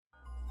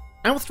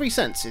Our 3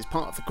 Cents is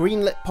part of the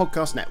Greenlit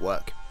Podcast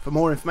Network. For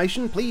more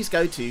information, please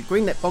go to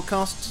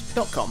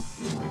greenlitpodcasts.com.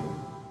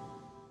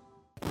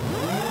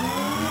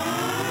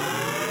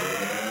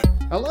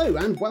 Hello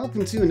and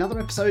welcome to another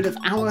episode of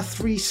Our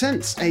 3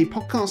 Cents, a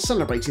podcast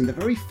celebrating the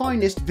very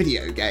finest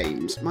video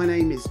games. My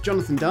name is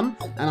Jonathan Dunn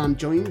and I'm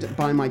joined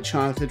by my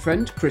childhood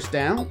friend Chris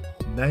Dow.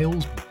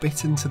 Nails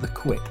bitten to the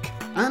quick.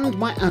 And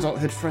my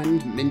adulthood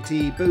friend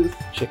Minty Booth.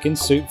 Chicken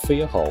soup for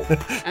your hole.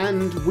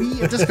 And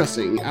we are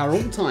discussing our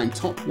all-time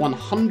top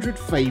 100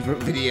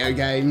 favourite video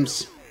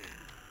games.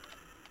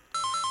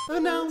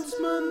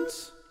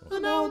 Announcement!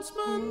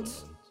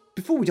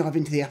 Before we dive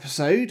into the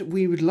episode,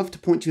 we would love to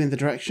point you in the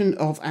direction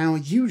of our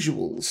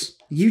usuals.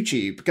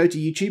 YouTube. Go to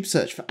YouTube,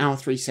 search for Our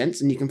 3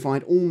 Cents, and you can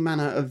find all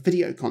manner of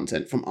video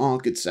content from our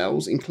good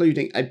selves,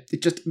 including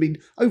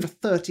over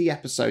 30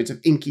 episodes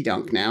of Inky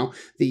Dunk now,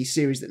 the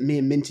series that me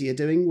and Minty are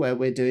doing, where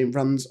we're doing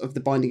runs of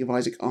The Binding of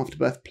Isaac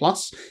Afterbirth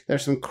Plus. There are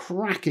some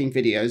cracking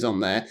videos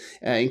on there,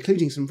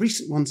 including some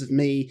recent ones of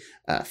me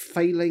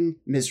failing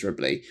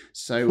miserably.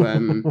 So,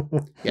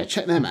 yeah,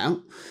 check them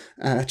out,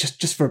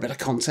 just for a bit of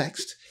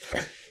context.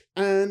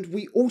 And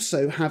we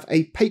also have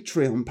a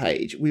Patreon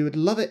page. We would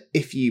love it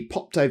if you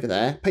popped over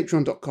there,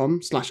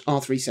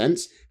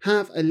 patreon.com/r3cents,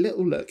 have a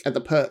little look at the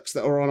perks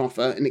that are on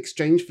offer in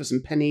exchange for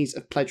some pennies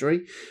of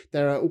pledgery.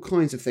 There are all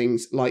kinds of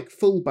things like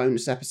full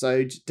bonus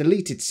episodes,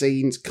 deleted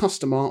scenes,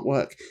 custom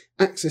artwork,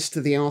 access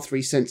to the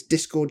R3 Cents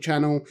Discord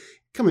channel.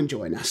 Come and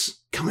join us.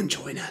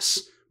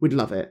 We'd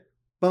love it.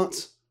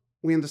 But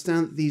we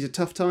understand that these are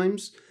tough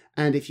times.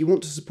 And if you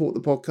want to support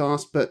the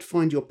podcast but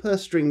find your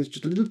purse strings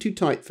just a little too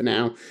tight for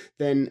now,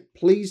 then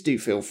please do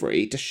feel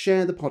free to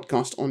share the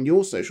podcast on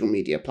your social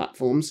media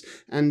platforms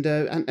and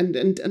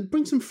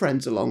bring some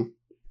friends along.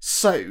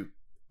 So,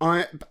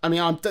 don't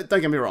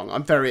get me wrong,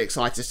 I'm very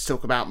excited to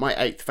talk about my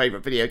 8th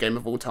favourite video game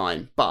of all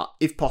time, but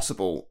if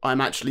possible, I'm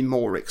actually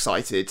more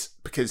excited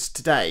because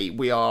today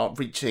we are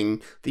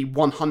reaching the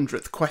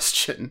 100th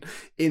question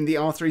in the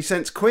R3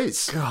 Cents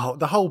quiz. God,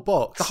 the whole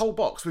box. The whole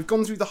box. We've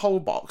gone through the whole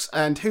box,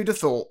 and who'd have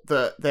thought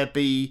that there'd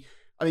be...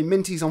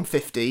 Minty's on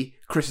 50,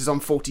 Chris is on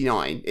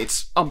 49.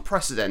 It's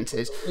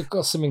unprecedented. We've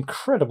got some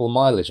incredible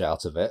mileage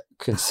out of it,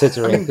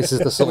 considering this is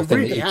the sort of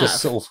thing that you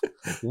just sort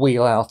of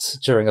wheel out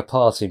during a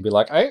party and be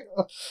like, hey,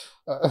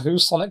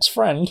 who's Sonic's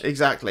friend?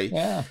 Exactly.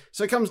 Yeah.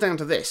 So it comes down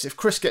to this. If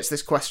Chris gets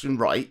this question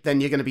right, then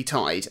you're going to be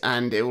tied,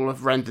 and it will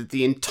have rendered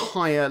the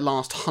entire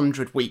last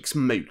 100 weeks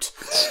moot.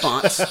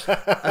 But,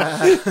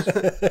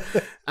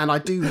 and I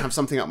do have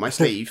something up my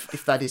sleeve,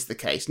 if that is the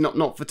case.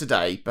 Not for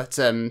today, but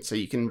so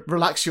you can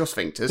relax your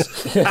sphincters.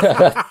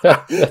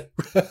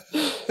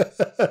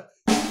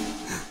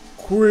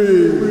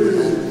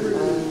 Quiz.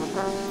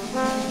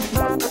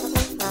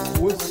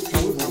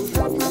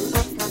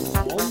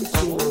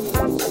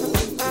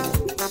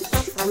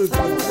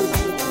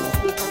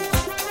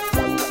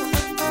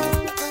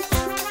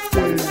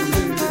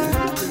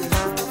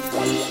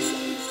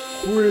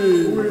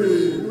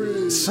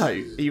 So, are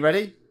you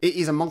ready? It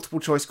is a multiple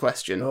choice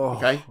question,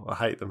 okay? I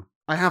hate them.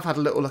 I have had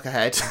a little look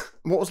ahead.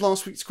 What was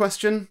last week's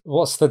question?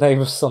 What's the name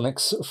of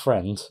Sonic's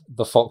friend?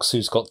 The fox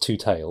who's got 2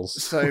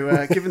 tails.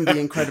 So, given the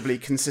incredibly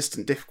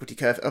consistent difficulty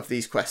curve of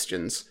these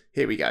questions,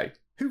 here we go.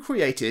 Who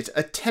created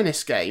a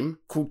tennis game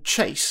called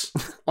Chase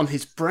on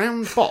his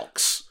brown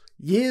box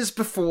years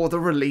before the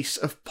release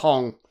of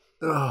Pong?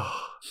 Oh,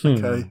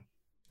 okay.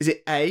 Is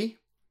it A,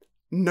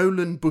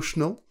 Nolan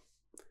Bushnell?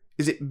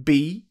 Is it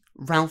B,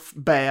 Ralph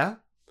Baer?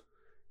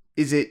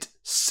 Is it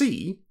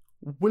C,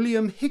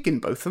 William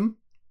Higginbotham?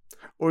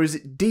 Or is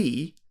it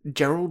D,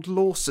 Gerald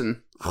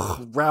Lawson?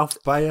 Ralph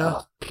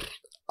Baer?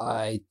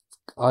 I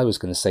was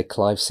going to say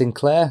Clive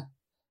Sinclair.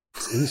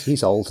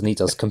 He's old and he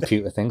does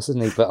computer things,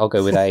 doesn't he? But I'll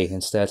go with A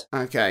instead.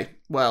 Okay,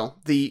 well,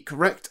 the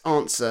correct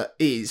answer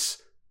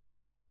is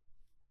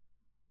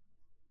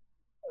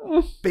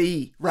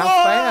B,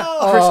 Ralph Baer.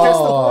 Chris gets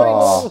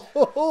the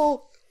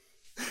points.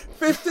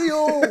 50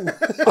 all!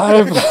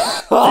 I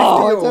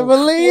don't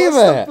believe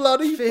What's it! the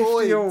bloody 50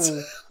 point? all.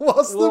 What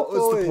was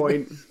the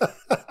point?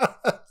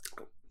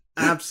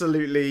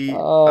 Absolutely.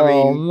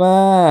 Oh,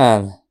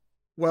 man.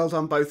 Well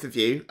done, both of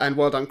you, and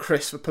well done,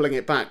 Chris, for pulling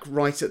it back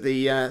right at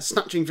the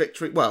snatching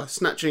victory. Well,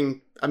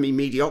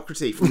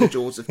 mediocrity from the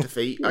jaws of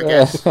defeat, I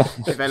guess,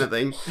 if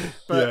anything.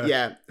 But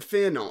yeah,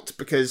 fear not,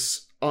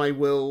 because I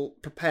will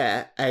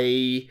prepare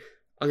I'm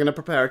going to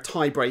prepare a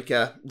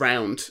tiebreaker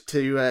round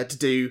to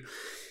do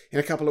in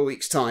a couple of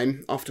weeks'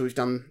 time after we've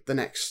done the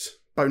next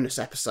bonus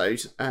episode.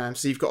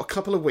 So you've got a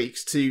couple of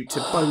weeks to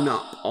bone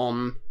up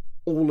on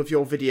all of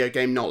your video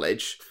game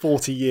knowledge.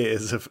 40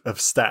 years of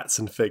stats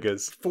and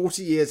figures.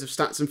 40 years of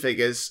stats and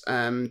figures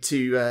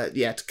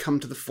to come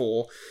to the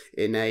fore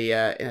in a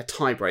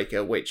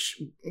tiebreaker,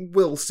 which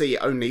will see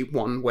only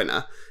one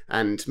winner.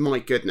 And my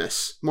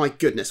goodness,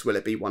 will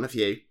it be one of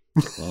you?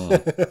 Well,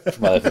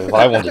 if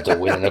I wanted to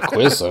win in a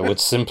quiz, I would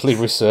simply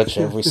research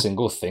every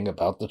single thing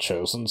about the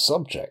chosen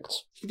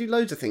subject. You can do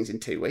loads of things in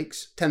 2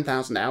 weeks.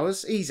 10,000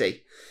 hours,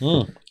 easy.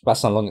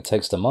 That's how long it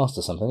takes to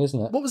master something, isn't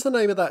it? What was the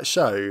name of that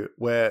show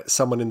where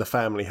someone in the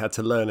family had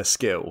to learn a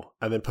skill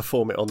and then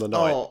perform it on the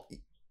night? Oh,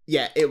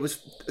 yeah, it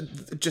was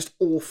just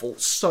awful.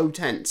 So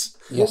tense.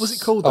 Yes. What was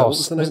it called, though? What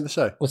was the name of the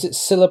show? Was it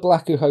Cilla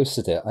Black who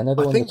hosted it? I know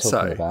the one you're think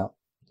talking so. about.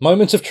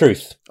 Moment of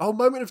Truth. Oh,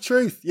 Moment of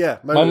Truth. Yeah,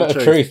 Moment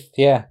of Truth,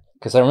 yeah.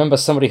 Because I remember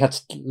somebody had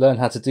to learn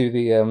how to do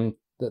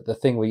the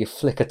thing where you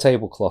flick a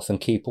tablecloth and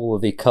keep all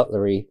of the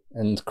cutlery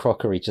and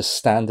crockery just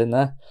standing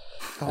there.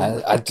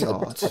 Oh, my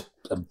God.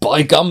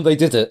 By gum, they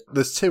did it.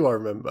 There's two I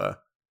remember.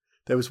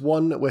 There was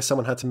one where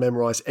someone had to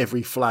memorise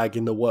every flag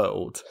in the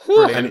world.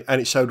 Brilliant. And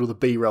it showed all the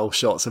B-roll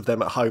shots of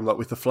them at home, like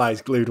with the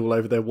flags glued all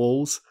over their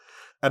walls.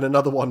 And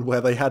another one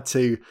where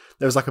there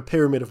was like a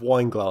pyramid of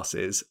wine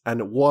glasses,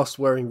 and whilst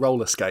wearing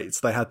roller skates,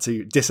 they had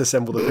to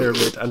disassemble the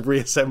pyramid and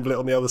reassemble it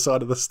on the other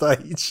side of the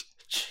stage.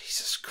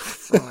 Jesus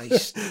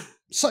Christ.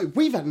 So,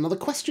 we've had another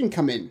question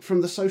come in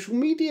from the social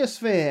media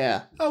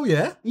sphere. Oh,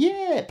 yeah?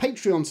 Yeah,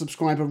 Patreon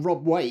subscriber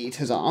Rob Wade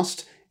has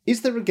asked,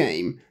 is there a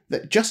game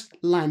that just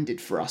landed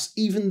for us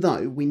even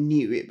though we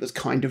knew it was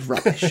kind of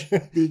rubbish?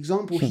 The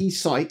example he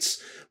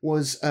cites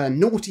was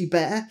Naughty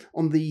Bear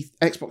on the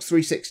Xbox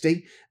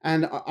 360,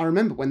 and I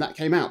remember when that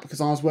came out because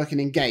I was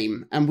working in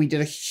game and we did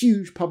a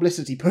huge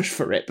publicity push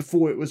for it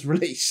before it was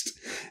released,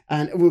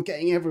 and we were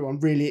getting everyone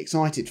really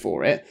excited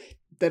for it.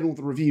 Then all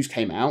the reviews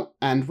came out,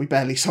 and we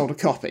barely sold a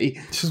copy.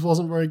 It just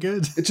wasn't very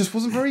good. It just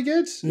wasn't very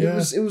good.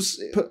 Yeah. It was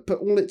put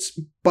all its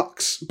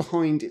bucks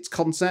behind its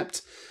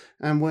concept,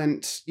 and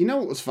went. You know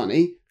what was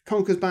funny?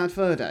 Conker's Bad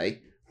Fur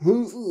Day.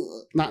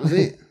 That was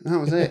it. That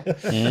was it.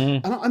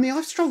 And I mean,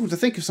 I've struggled to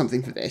think of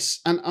something for this,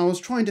 and I was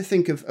trying to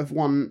think of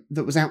one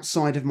that was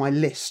outside of my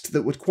list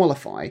that would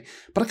qualify,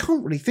 but I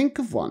can't really think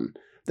of one.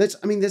 There's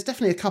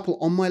definitely a couple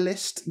on my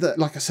list that,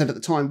 like I said at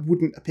the time,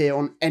 wouldn't appear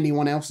on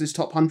anyone else's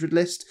top 100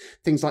 list.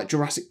 Things like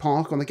Jurassic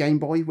Park on the Game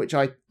Boy, which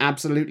I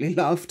absolutely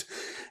loved.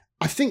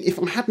 I think if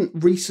I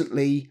hadn't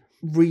recently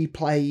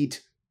replayed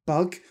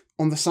Bug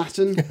on the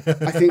Saturn,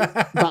 I think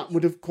that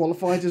would have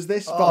qualified as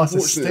this. But It's a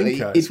unfortunately,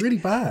 stinker. It's really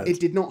bad. It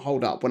did not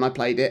hold up when I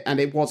played it,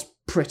 and it was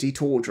pretty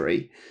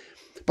tawdry.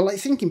 But like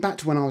thinking back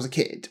to when I was a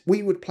kid,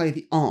 we would play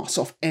the arse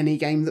off any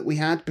game that we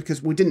had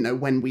because we didn't know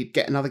when we'd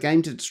get another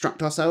game to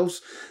distract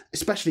ourselves,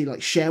 especially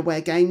like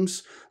shareware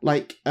games.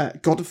 Like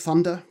God of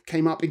Thunder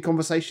came up in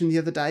conversation the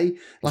other day,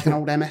 like an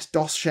old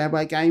MS-DOS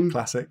shareware game.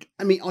 Classic.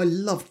 I mean, I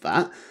loved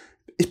that.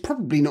 It's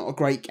probably not a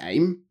great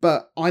game,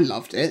 but I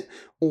loved it.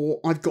 Or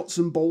I've Got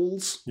Some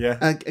Balls, Yeah.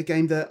 a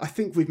game that I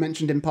think we've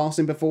mentioned in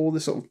passing before, the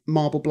sort of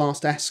Marble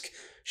Blast-esque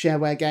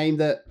shareware game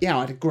that, yeah,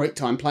 I had a great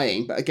time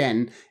playing, but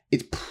again,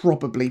 it's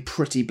probably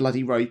pretty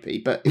bloody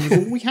ropey, but it was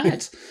all we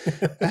had.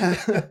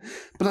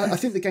 But I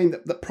think the game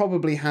that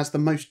probably has the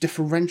most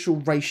differential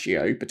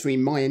ratio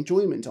between my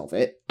enjoyment of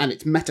it and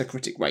its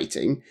Metacritic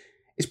rating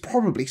is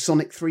probably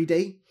Sonic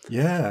 3D.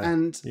 Yeah.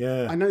 And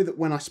yeah. I know that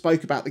when I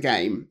spoke about the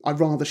game, I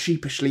rather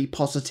sheepishly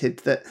posited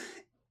that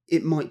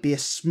it might be a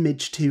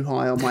smidge too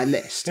high on my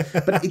list,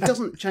 but it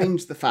doesn't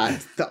change the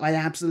fact that I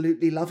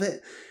absolutely love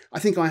it. I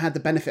think I had the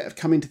benefit of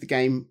coming to the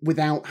game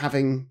without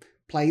having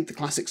played the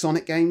classic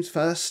Sonic games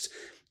first.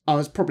 I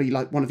was probably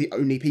like one of the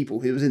only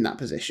people who was in that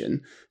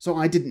position, so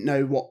I didn't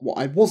know what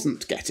I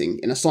wasn't getting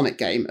in a Sonic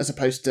game, as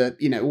opposed to,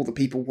 you know, all the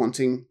people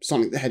wanting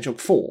Sonic the Hedgehog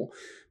 4.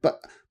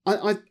 But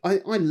I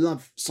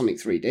love Sonic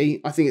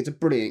 3D. I think it's a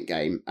brilliant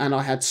game, and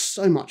I had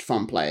so much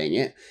fun playing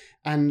it.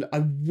 And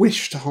I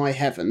wish to high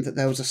heaven that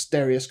there was a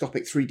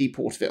stereoscopic 3D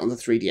port of it on the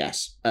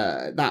 3DS.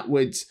 That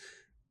would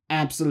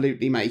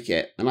absolutely make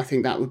it, and I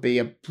think that would be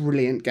a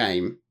brilliant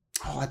game.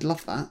 Oh, I'd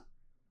love that.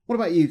 What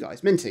about you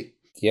guys, Minty?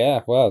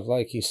 Yeah, well,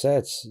 like you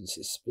said,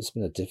 it's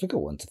been a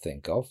difficult one to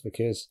think of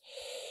because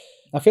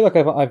I feel like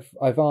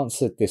I've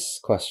answered this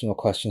question or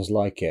questions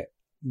like it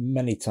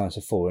many times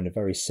before in a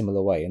very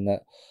similar way, in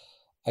that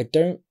I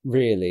don't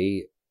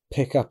really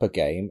pick up a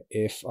game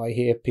if I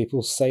hear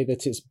people say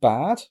that it's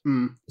bad.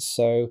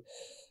 So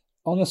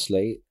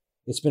honestly,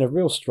 it's been a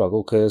real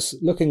struggle because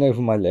looking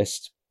over my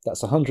list,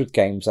 that's 100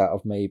 games out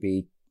of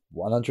maybe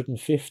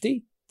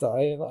 150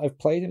 that I've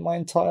played in my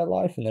entire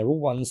life, and they're all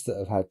ones that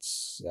have had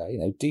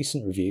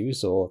decent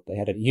reviews, or they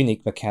had a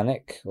unique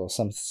mechanic or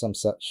some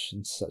such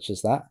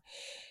as that.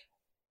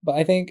 But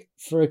I think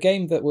for a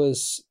game that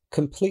was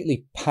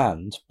completely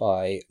panned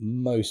by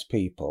most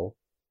people,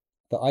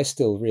 that I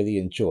still really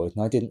enjoyed,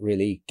 and I didn't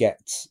really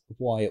get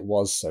why it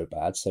was so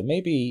bad. So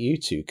maybe you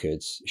two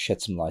could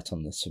shed some light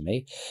on this for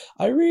me.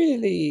 I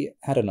really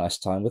had a nice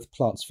time with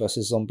Plants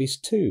vs. Zombies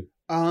 2.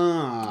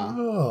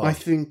 I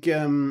think,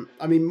 the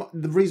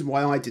reason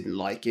why I didn't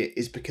like it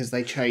is because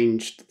they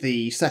changed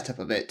the setup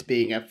of it to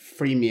being a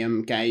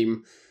freemium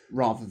game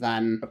rather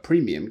than a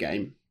premium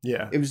game.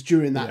 Yeah. It was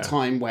during that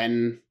time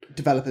when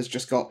developers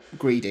just got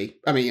greedy.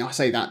 I mean, I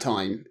say that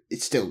time,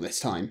 it's still this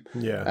time.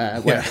 Yeah.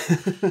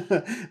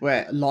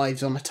 Where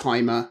lives on a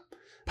timer,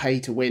 pay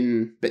to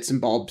win bits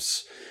and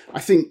bobs. I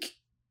think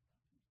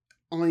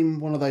I'm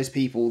one of those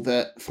people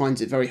that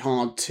finds it very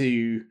hard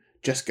to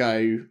just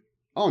go,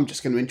 oh, I'm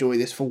just going to enjoy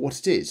this for what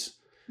it is.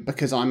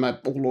 because I'm a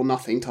all or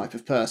nothing type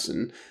of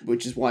person,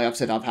 which is why I've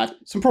said I've had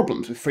some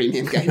problems with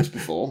freemium games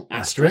before.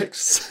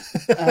 Asterisks.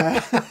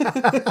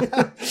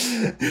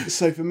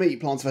 So for me,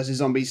 Plants vs.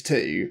 Zombies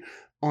 2,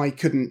 I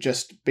couldn't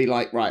just be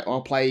like, right,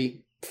 I'll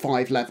play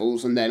 5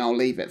 levels and then I'll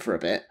leave it for a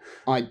bit.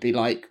 I'd be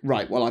like,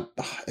 right, well,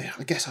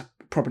 I guess I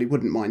probably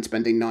wouldn't mind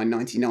spending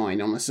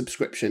 $9.99 on a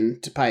subscription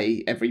to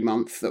pay every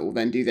month that will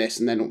then do this,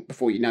 and then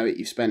before you know it,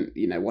 you've spent,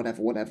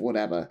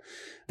 whatever.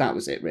 That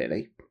was it,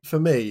 really. For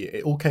me,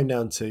 it all came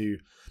down to,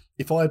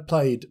 if I had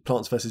played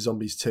Plants vs.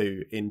 Zombies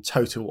 2 in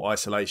total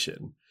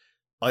isolation,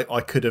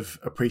 I could have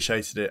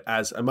appreciated it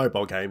as a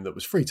mobile game that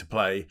was free to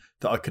play,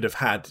 that I could have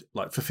had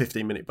like for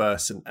 15-minute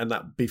bursts, and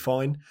that'd be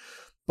fine.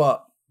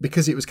 But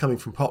because it was coming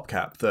from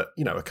PopCap, that,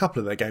 a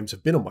couple of their games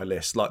have been on my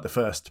list, like the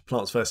first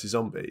Plants vs.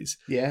 Zombies.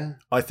 Yeah.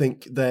 I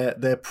think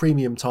their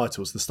premium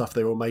titles, the stuff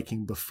they were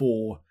making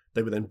before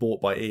they were then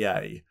bought by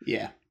EA,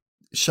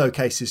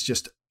 showcases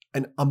just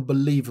an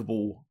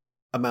unbelievable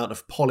amount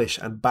of polish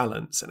and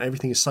balance, and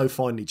everything is so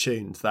finely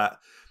tuned that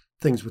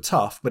things were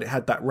tough, but it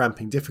had that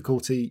ramping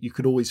difficulty. You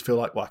could always feel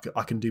like, well,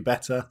 I can do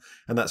better,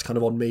 and that's kind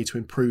of on me to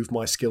improve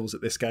my skills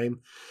at this game.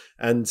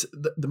 And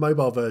the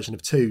mobile version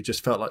of 2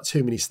 just felt like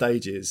too many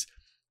stages.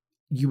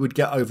 You would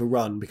get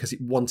overrun because it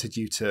wanted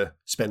you to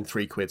spend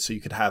 £3 so you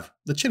could have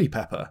the chili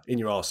pepper in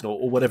your arsenal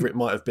or whatever it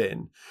might have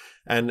been.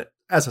 And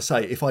as I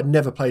say, if I'd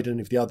never played any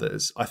of the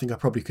others, I think I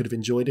probably could have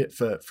enjoyed it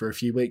for a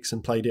few weeks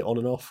and played it on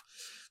and off.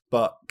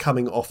 But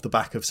coming off the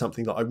back of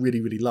something that I really,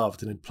 really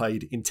loved and had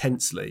played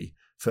intensely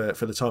for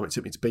the time it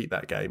took me to beat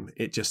that game,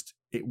 it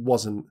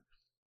wasn't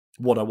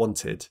what I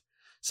wanted.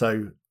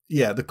 So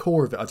yeah, the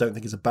core of it I don't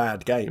think is a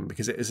bad game,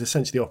 because it is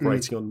essentially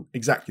operating on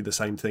exactly the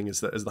same thing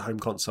as the home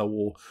console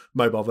or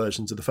mobile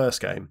versions of the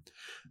first game.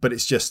 But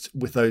it's just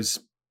with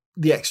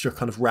the extra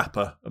kind of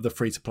wrapper of the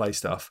free-to-play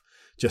stuff,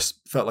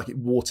 just felt like it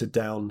watered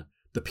down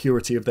the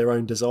purity of their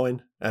own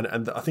design.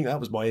 And I think that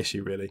was my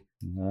issue, really.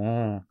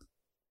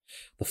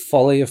 The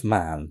folly of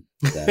man,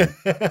 then.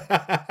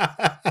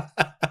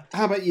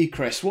 How about you,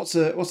 Chris? What's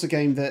a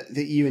game that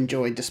you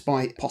enjoyed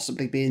despite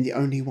possibly being the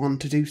only one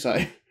to do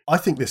so? I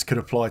think this could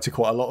apply to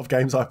quite a lot of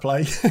games I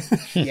play.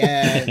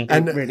 Yeah,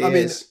 it really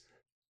is.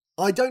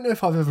 I don't know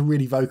if I've ever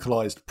really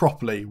vocalised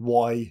properly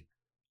why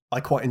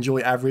I quite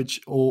enjoy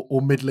average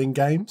or middling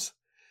games,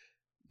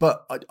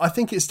 but I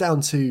think it's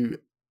down to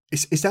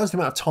the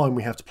amount of time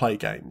we have to play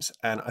games,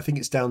 and I think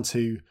it's down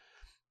to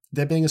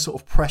there being a sort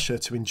of pressure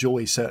to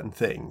enjoy certain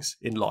things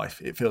in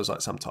life, it feels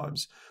like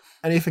sometimes.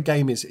 And if a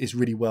game is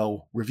really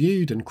well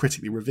reviewed and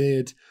critically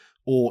revered,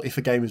 or if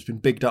a game has been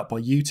bigged up by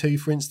you two,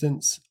 for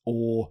instance,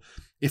 or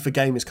if a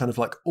game is kind of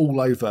like all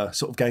over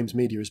sort of games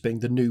media as being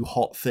the new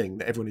hot thing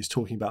that everyone is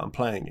talking about and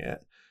playing it,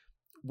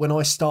 when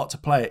I start to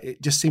play it,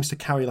 it just seems to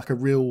carry like a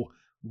real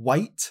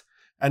weight.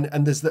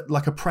 And there's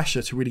like a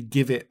pressure to really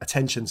give it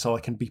attention so I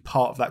can be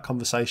part of that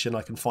conversation.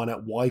 I can find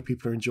out why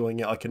people are enjoying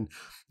it. I can,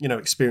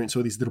 experience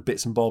all these little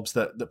bits and bobs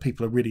that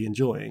people are really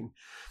enjoying.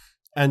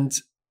 And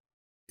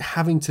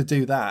having to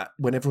do that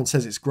when everyone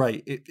says it's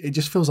great, it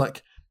just feels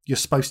like you're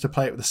supposed to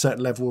play it with a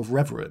certain level of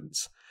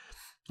reverence,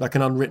 like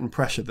an unwritten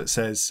pressure that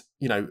says,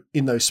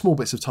 in those small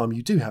bits of time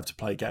you do have to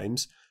play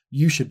games,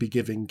 you should be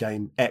giving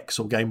game X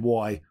or game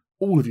Y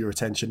all of your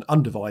attention,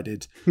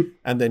 undivided,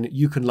 and then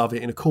you can love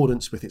it in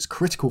accordance with its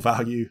critical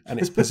value and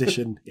its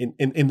position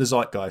in the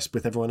zeitgeist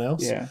with everyone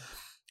else. Yeah.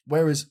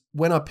 Whereas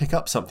when I pick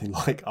up something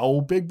like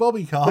Old Big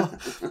Bobby Car,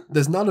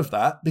 there's none of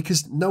that,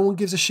 because no one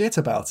gives a shit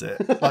about it.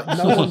 Like,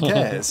 no one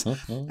cares.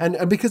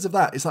 And because of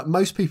that, it's like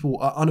most people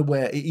are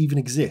unaware it even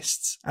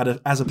exists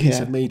as a piece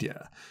of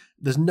media.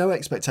 There's no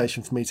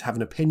expectation for me to have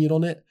an opinion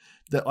on it,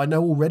 that I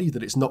know already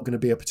that it's not going to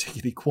be a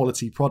particularly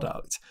quality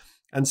product.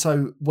 And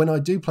so when I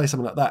do play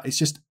something like that, it's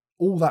just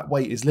all that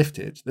weight is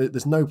lifted.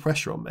 There's no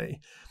pressure on me.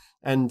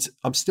 And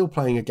I'm still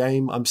playing a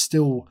game. I'm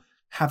still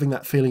having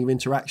that feeling of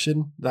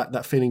interaction,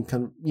 that feeling,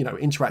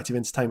 interactive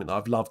entertainment that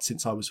I've loved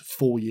since I was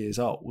 4 years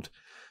old,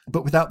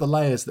 but without the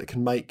layers that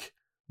can make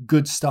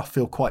good stuff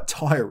feel quite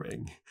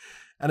tiring.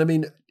 And I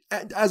mean,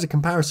 as a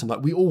comparison,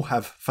 like, we all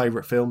have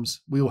favourite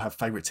films, we all have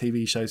favourite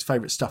TV shows,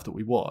 favourite stuff that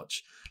we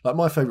watch. Like,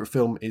 my favourite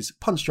film is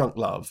Punch Drunk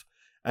Love.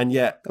 And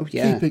yet,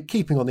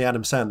 keeping on the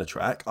Adam Sandler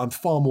track, I'm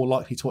far more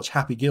likely to watch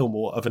Happy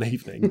Gilmore of an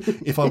evening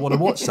if I want to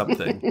watch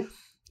something.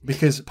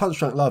 Because Punch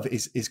Drunk Love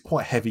is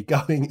quite heavy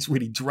going. It's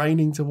really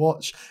draining to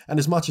watch. And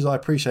as much as I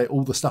appreciate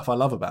all the stuff I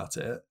love about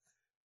it,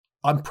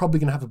 I'm probably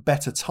going to have a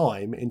better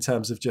time in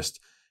terms of just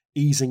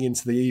easing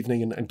into the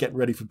evening and getting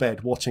ready for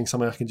bed, watching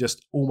something I can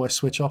just almost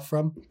switch off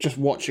from. Just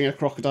watching a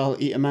crocodile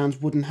eat a man's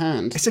wooden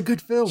hand. It's a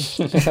good film.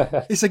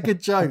 It's a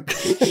good joke.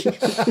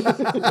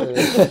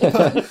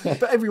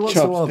 but every once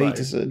in a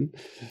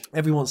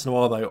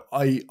while, though,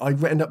 I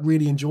end up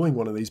really enjoying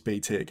one of these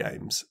B-tier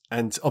games.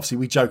 And obviously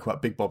we joke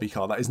about Big Bobby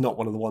Car. That is not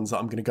one of the ones that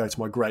I'm going to go to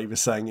my grave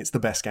as saying it's the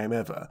best game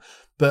ever.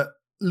 But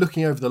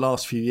looking over the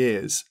last few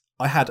years,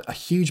 I had a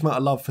huge amount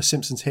of love for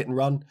Simpsons Hit and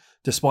Run,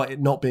 despite it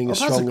not being as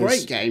strong as... That's a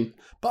great game.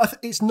 But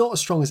it's not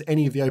as strong as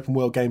any of the open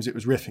world games it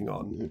was riffing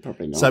on.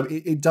 Probably not. So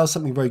it does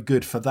something very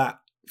good for that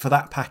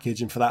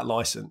package and for that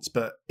license,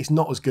 but it's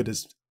not as good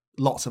as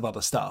lots of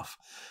other stuff.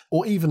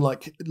 Or even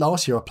like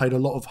last year, I played a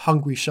lot of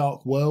Hungry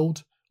Shark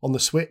World on the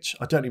Switch.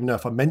 I don't even know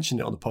if I mentioned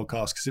it on the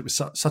podcast because it was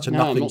such a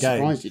nothing I'm not game.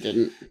 surprised you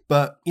didn't.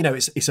 But,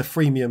 it's a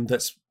freemium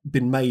that's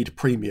been made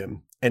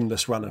premium,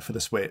 Endless Runner for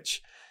the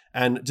Switch.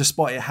 And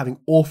despite it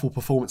having awful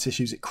performance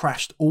issues, it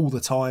crashed all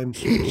the time.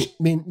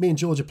 me and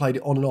Georgia played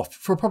it on and off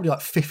for probably like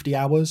 50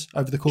 hours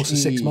over the course of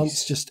 6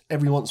 months. Just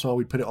every once in a while,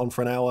 we'd put it on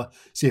for an hour,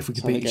 see if we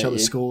could beat each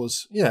other's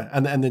scores. Yeah,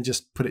 and then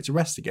just put it to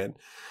rest again.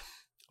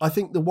 I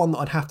think the one that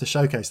I'd have to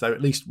showcase, though,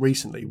 at least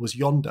recently, was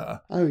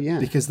Yonder. Oh, yeah.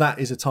 Because that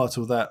is a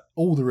title that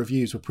all the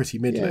reviews were pretty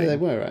middling. Yeah, they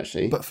were,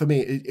 actually. But for me,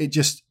 it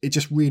just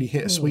really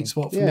hit a sweet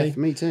spot for me. Yeah, for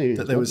me too.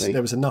 That there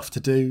was enough to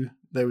do.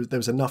 There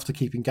was enough to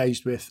keep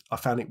engaged with. I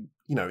found it,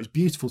 it was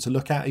beautiful to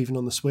look at, even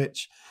on the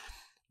Switch.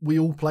 We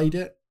all played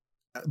it,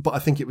 but I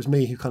think it was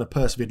me who kind of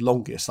persevered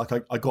longest. Like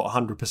I got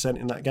 100%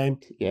 in that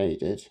game. Yeah, you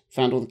did.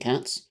 Found all the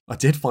cats. I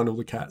did find all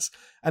the cats,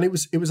 and it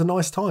was a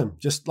nice time.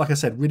 Just like I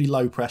said, really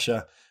low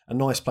pressure, a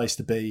nice place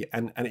to be,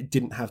 and it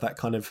didn't have that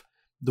kind of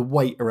the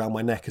weight around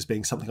my neck as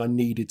being something I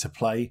needed to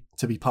play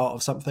to be part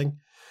of something.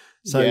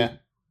 So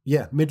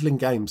yeah, middling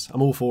games.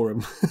 I'm all for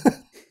them.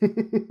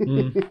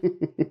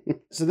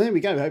 So there we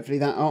go. Hopefully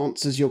that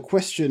answers your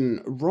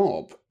question,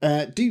 Rob.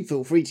 Do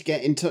feel free to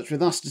get in touch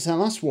with us to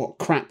tell us what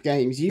crap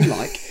games you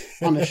like,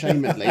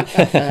 unashamedly.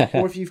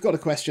 Or if you've got a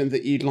question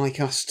that you'd like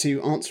us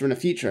to answer in a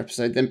future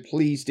episode, then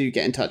please do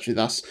get in touch with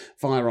us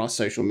via our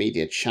social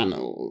media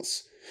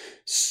channels.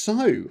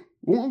 So,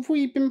 what have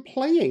we been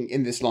playing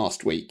in this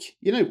last week?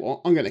 You know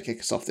what? I'm going to kick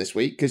us off this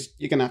week because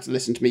you're going to have to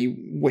listen to me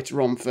witter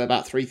on for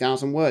about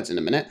 3,000 words in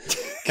a minute.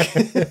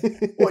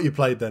 What you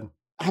played then?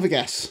 Have a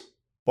guess.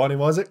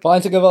 Binding of Isaac?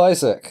 Binding of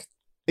Isaac.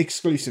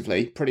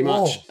 Exclusively, pretty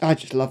much. Oh. I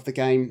just love the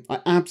game. I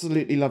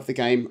absolutely love the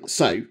game.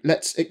 So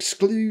let's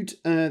exclude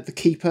the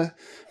Keeper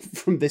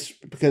from this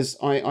because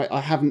I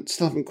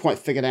still haven't quite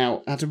figured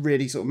out how to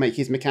really sort of make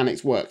his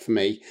mechanics work for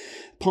me.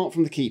 Apart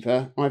from the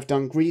Keeper, I've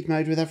done Greed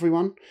mode with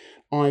everyone.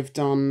 I've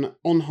done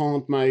on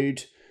hard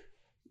mode,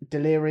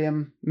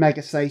 Delirium,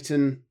 Mega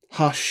Satan,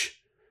 Hush,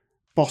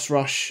 Boss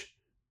Rush,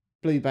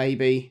 Blue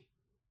Baby,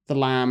 The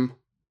Lamb,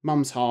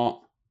 Mum's Heart,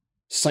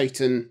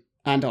 Satan,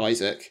 and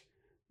Isaac,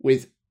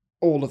 with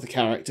all of the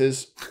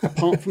characters,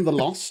 apart from the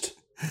Lost,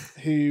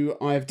 who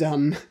I've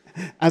done,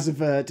 as of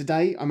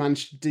today, I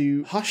managed to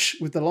do Hush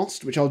with the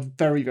Lost, which I was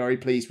very, very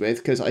pleased with,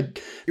 because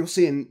you'll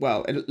see in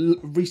a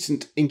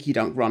recent Inky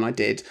Dunk run I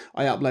did,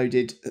 I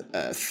uploaded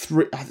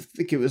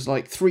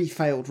three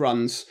failed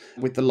runs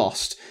with the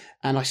Lost,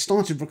 and I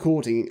started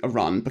recording a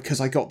run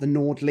because I got the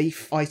Nord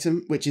Leaf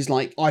item, which is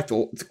I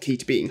thought the key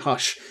to beating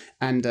Hush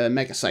and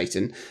Mega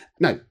Satan.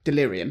 No,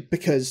 Delirium,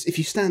 because if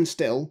you stand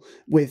still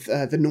with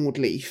the Nord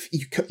Leaf,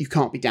 you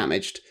can't be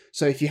damaged.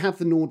 So if you have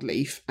the Nord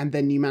Leaf and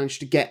then you manage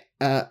to get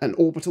an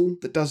orbital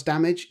that does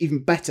damage,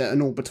 even better,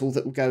 an orbital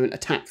that will go and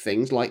attack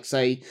things like,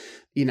 say,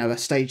 a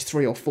stage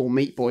 3 or 4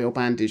 Meat Boy or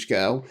Bandage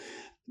Girl,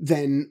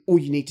 then all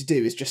you need to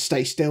do is just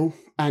stay still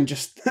and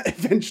just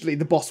eventually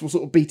the boss will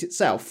sort of beat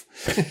itself.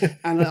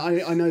 And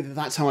I know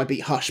that's how I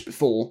beat Hush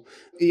before.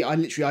 I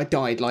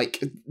died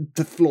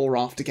the floor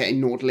after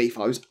getting Nord Leaf.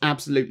 I was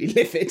absolutely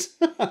livid.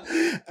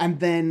 And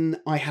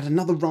then I had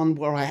another run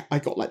where I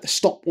got the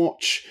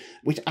stopwatch,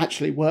 which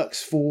actually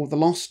works for the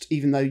Lost,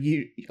 even though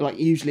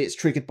usually it's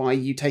triggered by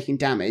you taking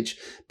damage,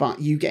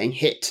 but you getting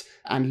hit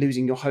and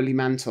losing your Holy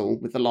Mantle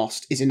with the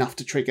Lost is enough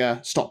to trigger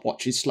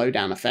stopwatch's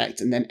slowdown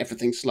effect, and then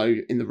everything's slow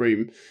in the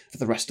room for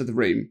the rest of the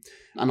room.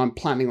 And I'm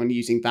planning on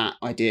using that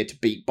idea to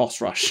beat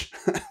Boss Rush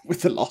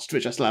with the Lost,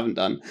 which I still haven't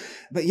done.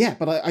 But yeah,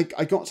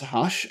 I got to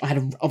Hush. I had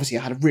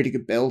a really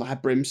good build. I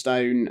had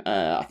Brimstone.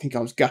 I think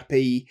I was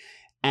Guppy,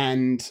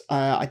 and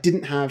I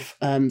didn't have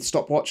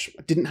stopwatch.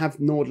 I didn't have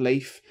Nord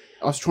Leaf.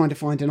 I was trying to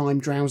find an I'm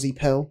Drowsy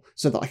pill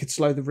so that I could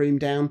slow the room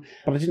down,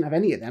 but I didn't have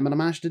any of them, and I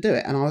managed to do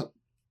it. And I was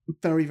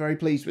very, very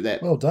pleased with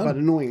it. Well done. But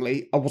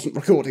annoyingly, I wasn't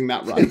recording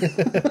that run.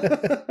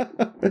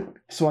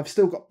 So I've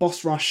still got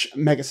Boss Rush,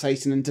 Mega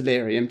Satan, and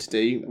Delirium to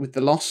do with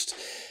the Lost,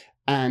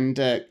 and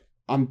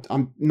I'm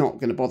not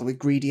going to bother with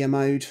greedier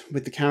mode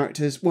with the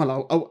characters.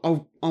 Well,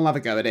 I'll have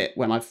a go at it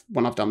when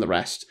I've done the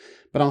rest.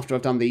 But after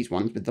I've done these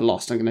ones with the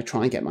Lost, I'm going to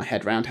try and get my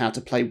head around how to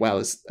play well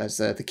as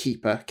the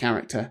Keeper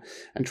character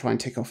and try and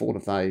tick off all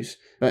of those.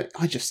 But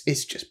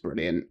it's just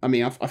brilliant. I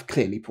mean, I've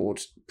clearly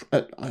poured I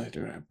don't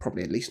know,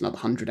 probably at least another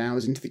 100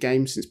 hours into the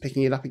game since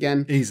picking it up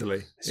again.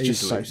 Easily. It's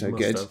just so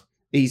good.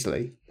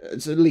 Easily.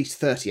 It's at least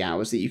 30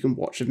 hours that you can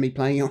watch of me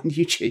playing it on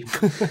YouTube.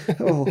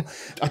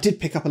 I did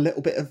pick up a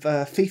little bit of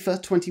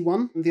FIFA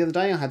 21 the other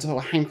day. I had a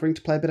hankering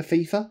to play a bit of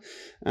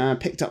FIFA.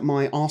 Picked up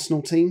my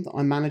Arsenal team that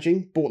I'm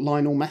managing. Bought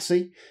Lionel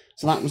Messi.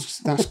 So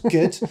that's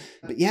good.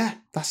 But yeah,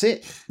 that's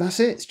it.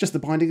 It's just the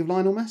Binding of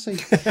Lionel Messi.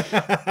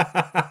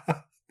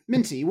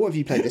 Minty, what have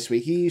you played this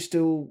week? Are you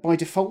still, by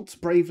default,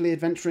 bravely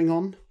adventuring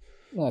on?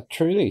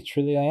 Truly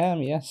I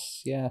am,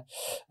 yes, yeah.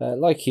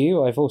 Like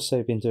you, I've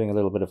also been doing a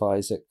little bit of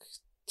Isaac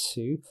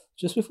too.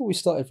 Just before we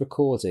started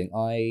recording,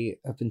 I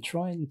have been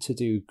trying to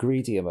do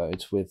greedier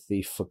mode with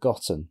the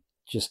Forgotten,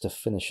 just to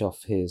finish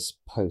off his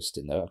post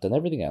in there. I've done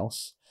everything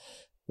else,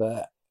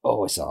 but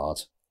Oh, it's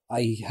hard.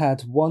 I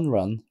had one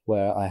run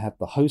where I had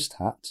the host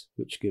hat,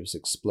 which gives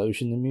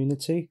explosion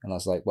immunity, and I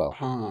was like,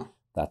 well,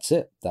 that's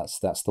it. That's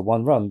the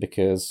one run,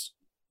 because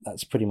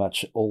that's pretty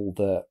much all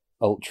the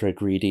ultra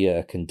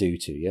greedier can do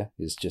to you,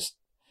 is just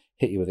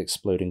hit you with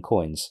exploding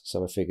coins.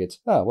 So I figured,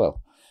 oh,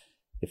 well,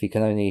 if he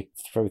can only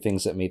throw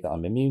things at me that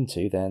I'm immune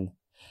to, then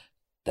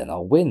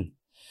I'll win.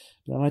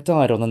 But then I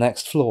died on the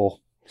next floor.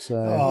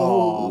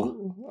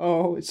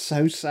 So it's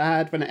so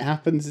sad when it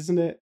happens, isn't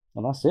it?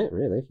 And that's it,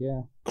 really,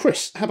 yeah.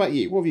 Chris, how about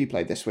you? What have you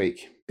played this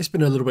week? It's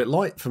been a little bit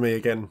light for me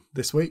again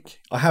this week.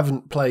 I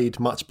haven't played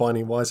much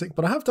Binding of Isaac,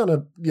 but I have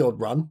done the odd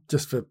run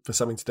just for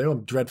something to do.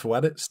 I'm dreadful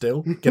at it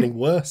still, getting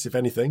worse, if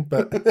anything,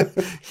 but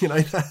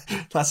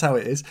that's how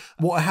it is.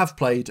 What I have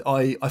played,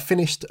 I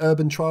finished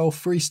Urban Trial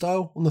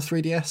Freestyle on the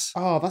 3DS.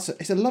 Oh,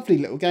 it's a lovely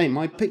little game.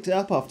 I picked it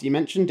up after you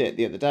mentioned it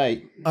the other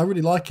day. I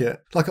really like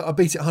it. Like, I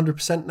beat it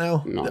 100%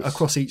 now. Nice.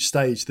 Across each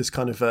stage, there's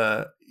kind of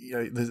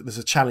there's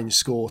a challenge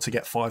score to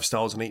get 5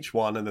 stars on each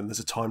one, and then there's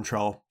a time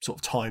trial sort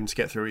of time to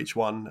get through each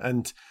one.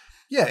 And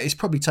yeah, it's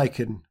probably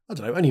taken, I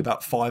don't know, only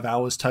about 5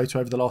 hours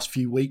total over the last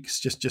few weeks,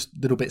 just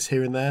little bits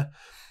here and there.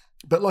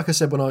 But like I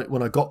said,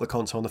 when I got the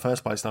console in the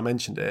first place and I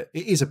mentioned it,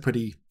 it is a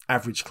pretty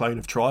average clone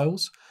of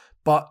Trials,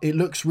 but it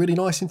looks really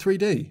nice in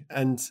 3D.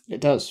 And it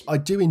does. I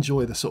do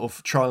enjoy the sort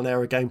of trial and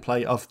error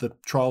gameplay of the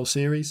Trials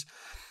series.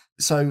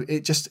 So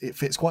it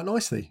fits quite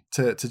nicely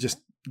to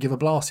just give a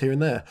blast here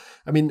and there.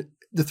 I mean,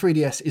 the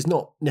 3DS is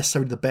not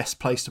necessarily the best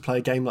place to play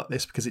a game like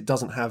this because it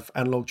doesn't have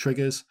analog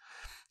triggers.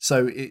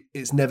 So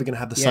it's never going to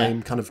have the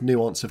same kind of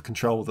nuance of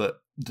control that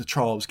the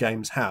Trials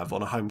games have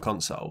on a home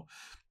console.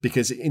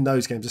 Because in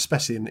those games,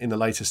 especially in the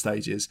later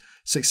stages,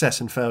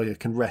 success and failure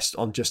can rest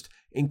on just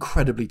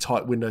incredibly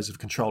tight windows of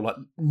control, like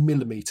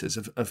millimeters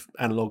of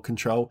analog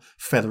control,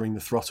 feathering the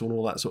throttle and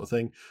all that sort of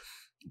thing.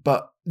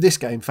 But this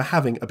game, for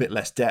having a bit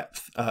less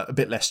depth, a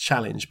bit less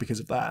challenge because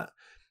of that,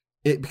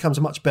 it becomes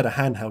a much better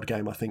handheld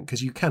game, I think,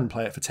 because you can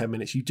play it for 10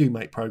 minutes, you do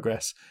make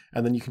progress,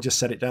 and then you can just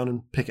set it down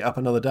and pick it up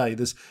another day.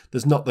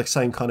 There's not the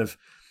same kind of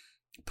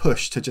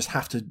push to just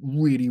have to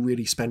really,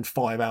 really spend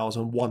 5 hours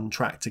on one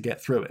track to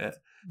get through it,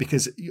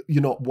 because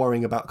you're not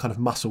worrying about kind of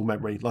muscle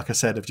memory, like I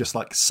said, of just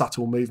like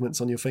subtle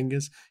movements on your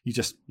fingers. You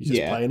just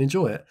play and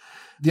enjoy it.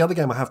 The other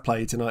game I have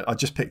played, and I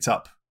just picked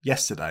up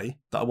yesterday,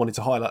 that I wanted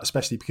to highlight,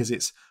 especially because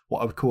it's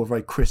what I would call a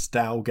very Chris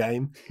Dow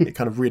game. It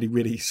kind of really,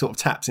 really sort of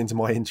taps into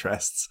my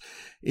interests,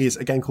 is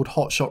a game called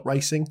Hot Shot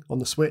Racing on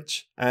the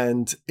Switch.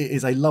 And it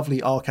is a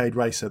lovely arcade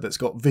racer that's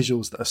got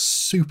visuals that are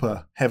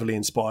super heavily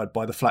inspired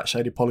by the flat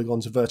shaded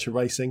polygons of Virtua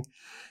Racing.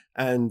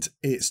 And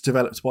it's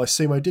developed by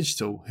Sumo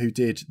Digital, who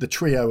did the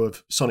trio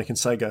of Sonic and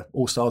Sega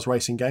All-Stars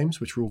racing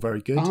games, which were all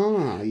very good.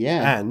 Ah,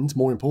 yeah. And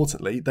more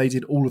importantly, they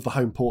did all of the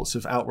home ports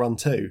of Outrun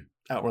 2.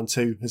 Outrun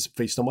 2 has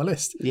featured on my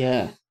list.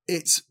 Yeah.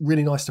 It's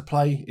really nice to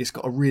play. It's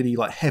got a really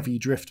like heavy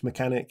drift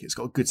mechanic. It's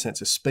got a good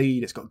sense of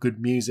speed. It's got good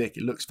music.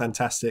 It looks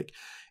fantastic.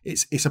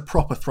 It's a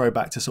proper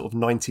throwback to sort of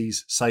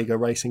 90s Sega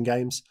racing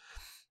games.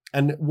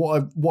 And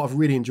what I've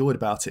really enjoyed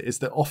about it is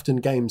that often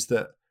games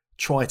that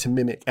try to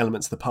mimic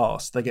elements of the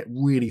past, they get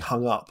really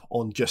hung up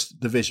on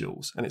just the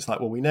visuals. And it's like,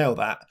 well, we nail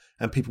that,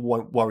 and people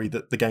won't worry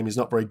that the game is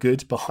not very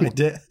good behind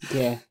it.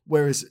 Yeah.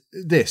 Whereas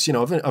this,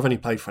 I've only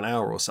played for an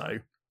hour or so.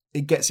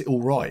 It gets it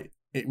all right.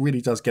 It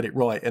really does get it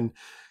right. And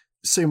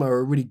Sumo are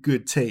a really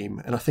good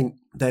team, and I think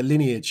their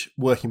lineage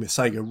working with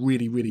Sega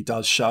really, really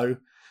does show,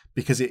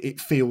 because it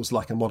feels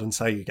like a modern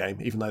Sega game,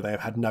 even though they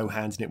have had no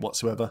hand in it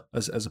whatsoever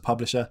as a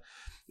publisher.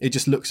 It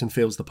just looks and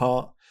feels the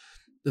part.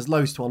 There's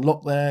loads to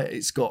unlock there.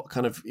 It's got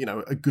kind of,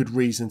 a good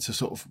reason to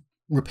sort of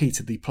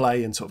repeatedly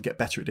play and sort of get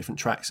better at different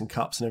tracks and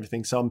cups and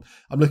everything. So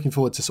I'm looking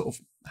forward to sort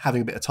of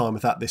having a bit of time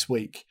with that this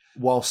week,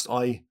 whilst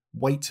I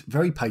wait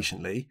very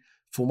patiently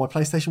for my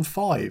PlayStation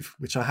 5,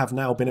 which I have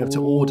now been able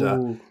to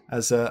order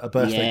as a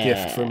birthday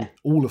gift from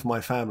all of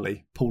my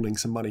family, pooling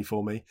some money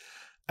for me.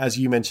 As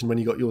you mentioned when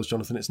you got yours,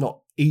 Jonathan, it's not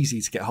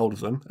easy to get hold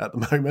of them at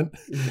the moment.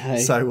 No.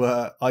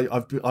 So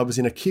I was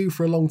in a queue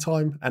for a long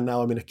time, and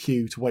now I'm in a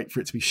queue to wait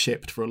for it to be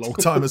shipped for a long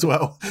time as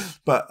well.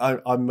 But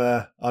I'm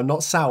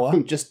not sour.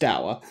 I'm just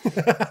dour.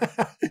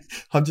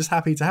 I'm just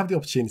happy to have the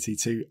opportunity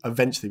to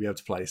eventually be able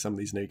to play some of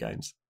these new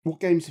games.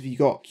 What games have you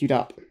got queued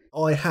up?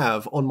 I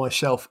have on my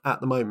shelf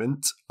at the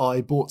moment,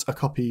 I bought a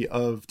copy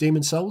of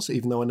Demon's Souls,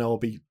 even though I know I'll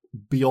be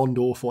beyond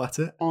awful at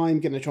it.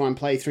 I'm going to try and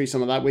play through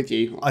some of that with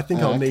you. I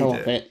think I'll need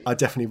it. I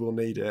definitely will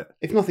need it.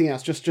 If nothing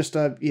else, just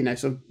sort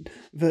of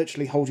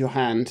virtually hold your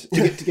hand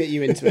to get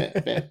you into it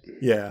a bit.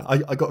 Yeah,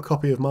 I got a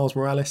copy of Miles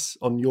Morales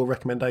on your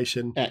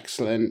recommendation.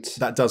 Excellent.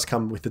 That does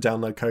come with the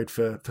download code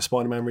for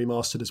Spider-Man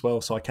Remastered as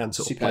well, so I can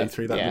sort of play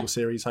through that little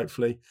series,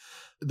 hopefully.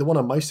 The one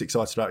I'm most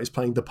excited about is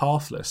playing The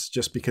Pathless,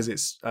 just because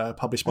it's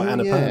published by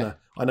Annapurna.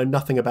 I know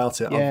nothing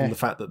about it other than the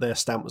fact that their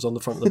stamp was on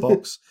the front of the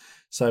box.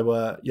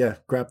 So,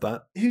 grab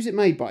that. Who's it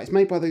made by? It's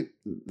made by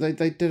they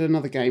did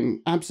another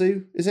game,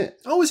 Abzu, is it?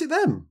 Oh, is it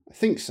them? I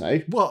think so.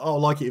 Well, I'll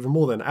like it even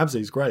more then.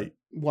 Abzu's great.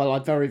 Well, I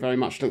very, very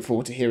much look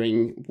forward to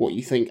hearing what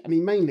you think. I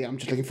mean, mainly I'm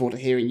just looking forward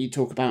to hearing you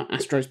talk about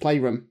Astro's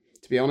Playroom,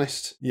 to be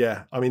honest.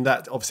 Yeah, I mean,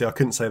 that obviously I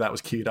couldn't say that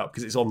was queued up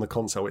because it's on the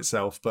console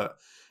itself, but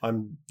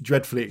I'm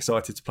dreadfully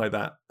excited to play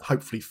that,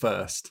 hopefully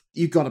first.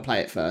 You've got to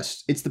play it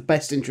first. It's the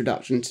best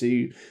introduction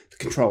to the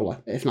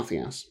controller, if nothing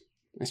else.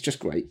 It's just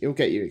great. It'll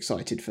get you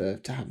excited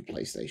to have a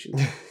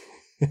PlayStation.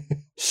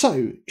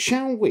 So,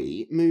 shall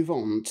we move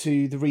on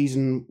to the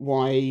reason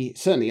why,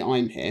 certainly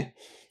I'm here,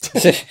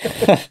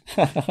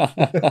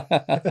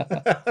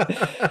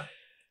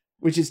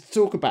 which is to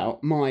talk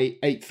about my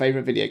 8th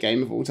favourite video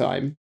game of all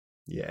time.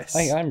 Yes.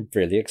 I'm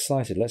really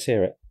excited. Let's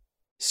hear it.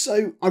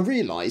 So, I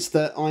realised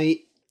that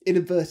I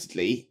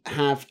inadvertently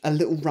have a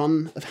little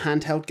run of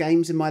handheld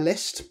games in my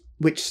list,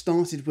 which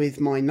started with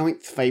my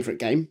 9th favourite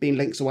game, being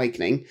Link's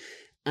Awakening,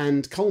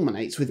 and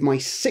culminates with my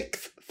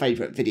 6th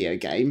favourite video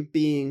game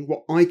being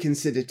what I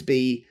consider to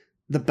be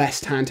the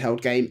best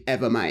handheld game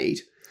ever made.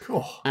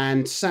 Oh.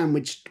 And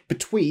sandwiched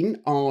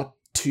between are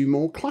 2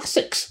 more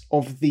classics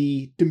of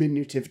the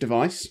diminutive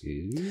device.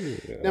 Ooh.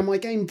 Now, my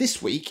game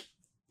this week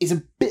is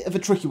a bit of a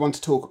tricky one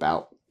to talk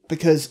about,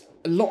 because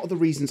a lot of the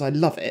reasons I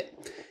love it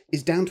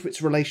is down to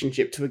its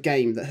relationship to a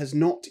game that has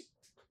not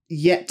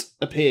yet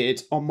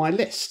appeared on my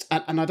list.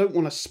 And I don't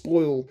want to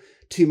spoil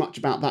too much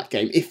about that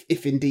game,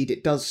 if indeed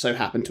it does so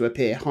happen to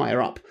appear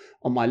higher up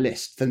on my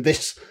list than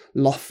this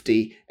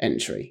lofty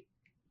entry.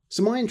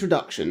 So my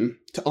introduction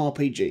to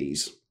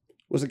RPGs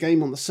was a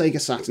game on the Sega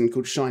Saturn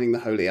called Shining the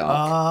Holy Ark.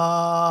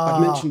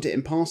 I've mentioned it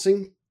in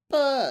passing,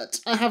 but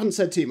I haven't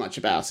said too much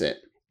about it.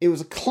 It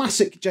was a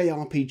classic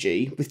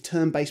JRPG with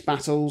turn-based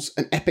battles,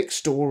 an epic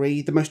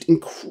story, the most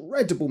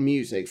incredible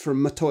music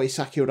from Motoi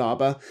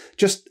Sakuraba,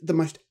 just the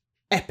most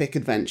epic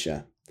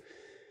adventure.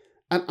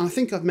 And I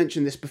think I've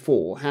mentioned this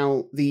before,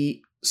 how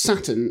the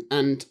Saturn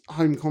and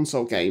home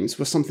console games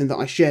were something that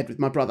I shared with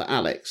my brother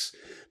Alex,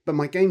 but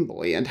my Game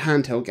Boy and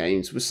handheld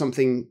games was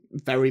something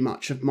very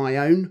much of my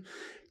own.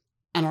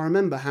 And I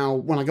remember how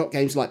when I got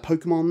games like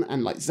Pokemon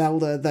and like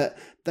Zelda, that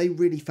they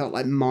really felt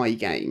like my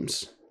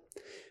games.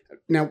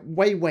 Now,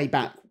 way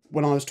back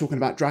when I was talking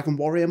about Dragon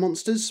Warrior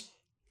Monsters,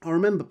 I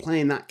remember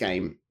playing that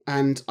game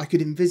and I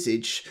could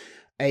envisage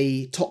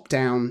a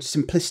top-down,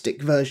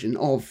 simplistic version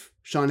of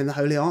Shining the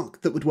Holy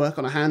Ark that would work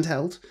on a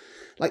handheld.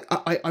 Like,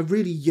 I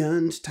really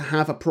yearned to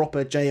have a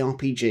proper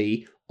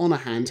JRPG on a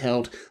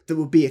handheld that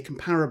would be a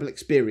comparable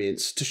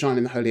experience to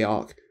Shining the Holy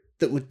Ark,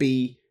 that would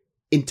be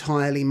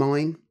entirely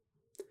mine.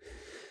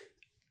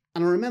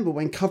 And I remember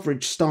when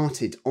coverage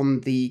started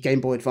on the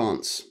Game Boy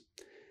Advance,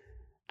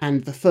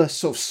 and the first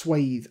sort of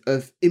swathe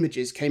of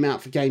images came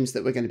out for games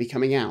that were going to be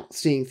coming out,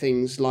 seeing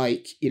things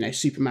like,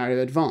 Super Mario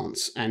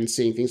Advance, and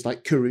seeing things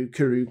like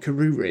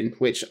Kururin,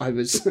 which I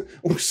was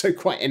also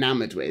quite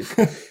enamoured with.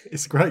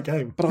 It's a great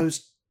game. But I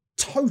was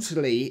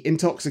totally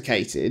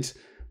intoxicated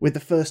with the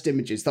first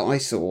images that I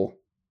saw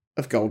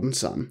of Golden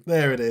Sun.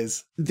 There it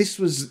is. This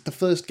was the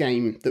first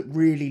game that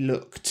really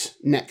looked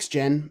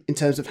next-gen in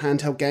terms of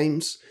handheld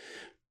games.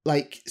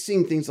 Like,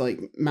 seeing things like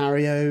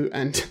Mario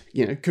and,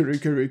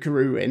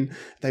 Kururin,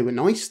 they were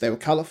nice, they were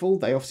colourful,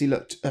 they obviously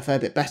looked a fair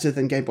bit better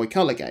than Game Boy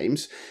Color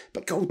games,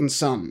 but Golden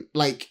Sun,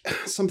 like,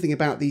 something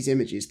about these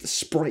images, the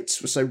sprites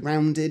were so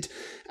rounded,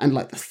 and,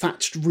 like, the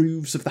thatched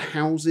roofs of the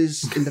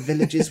houses in the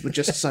villages were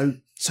just so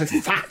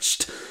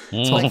thatched.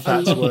 Like, I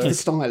loved the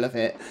style of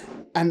it.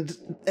 And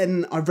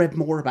then I read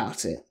more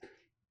about it.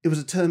 It was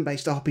a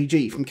turn-based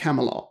RPG from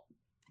Camelot,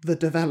 the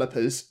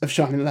developers of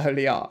Shining the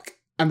Holy Ark,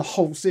 and the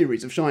whole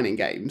series of Shining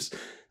games.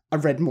 I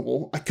read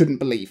more. I couldn't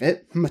believe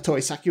it. Motoi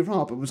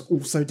Sakuraba was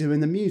also doing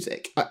the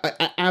music.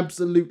 I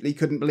absolutely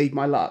couldn't believe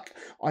my luck.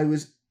 I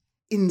was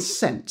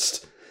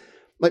incensed.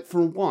 Like, for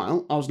a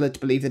while, I was led to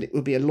believe that it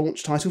would be a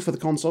launch title for the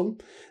console,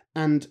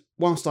 and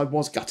whilst I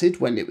was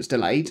gutted when it was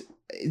delayed,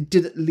 it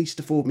did at least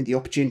afford me the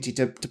opportunity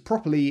to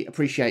properly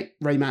appreciate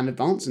Rayman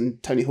Advance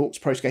and Tony Hawk's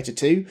Pro Skater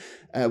 2,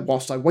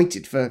 whilst I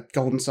waited for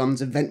Golden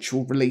Sun's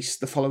eventual release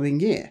the following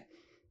year.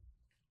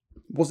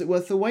 Was it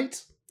worth the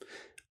wait?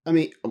 I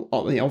mean,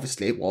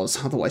 obviously it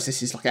was. Otherwise,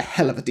 this is like a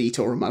hell of a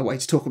detour on my way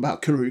to talk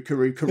about Kururin.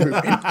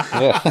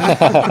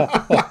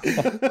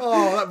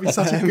 Oh, that'd be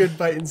such a good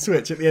bait and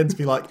switch at the end to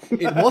be like,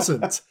 it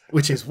wasn't,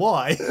 which is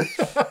why.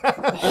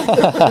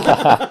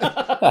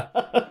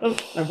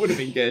 That would have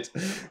been good.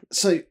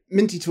 So,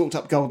 Minty talked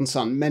up Golden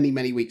Sun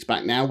many weeks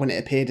back now when it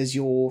appeared as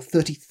your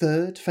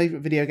 33rd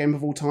favourite video game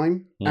of all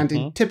time. Mm-hmm. And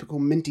in typical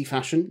Minty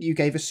fashion, you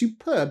gave a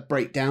superb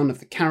breakdown of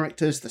the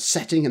characters, the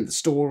setting and the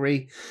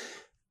story.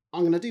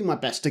 I'm going to do my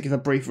best to give a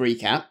brief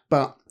recap,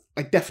 but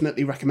I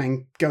definitely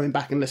recommend going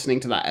back and listening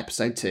to that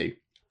episode too.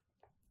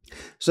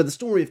 So the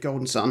story of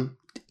Golden Sun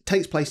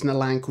takes place in a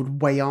land called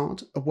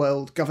Weyard, a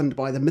world governed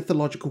by the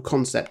mythological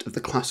concept of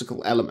the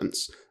classical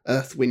elements,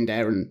 earth, wind,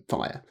 air and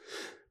fire.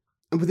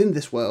 And within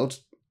this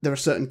world, there are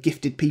certain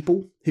gifted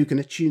people who can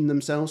attune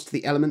themselves to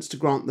the elements to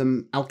grant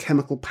them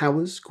alchemical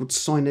powers called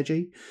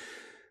synergy.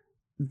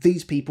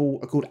 These people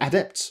are called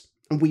adepts,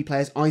 and we play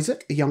as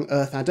Isaac, a young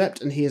earth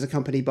adept, and he is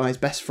accompanied by his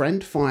best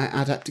friend, fire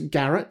adept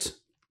Garrett,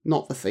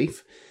 not the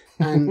thief.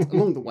 And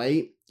along the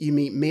way, you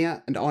meet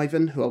Mia and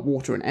Ivan, who are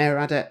water and air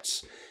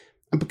adepts.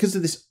 And because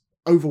of this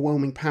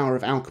overwhelming power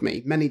of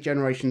alchemy. Many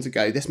generations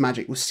ago, this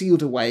magic was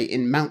sealed away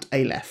in Mount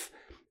Aleph,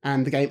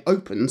 and the game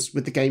opens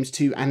with the game's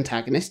two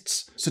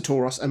antagonists,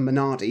 Satoros and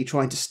Menardi,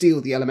 trying to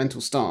steal the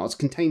elemental stars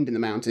contained in the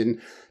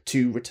mountain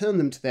to return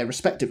them to their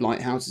respective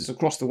lighthouses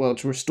across the world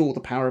to restore the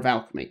power of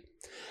alchemy.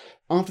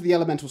 After the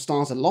elemental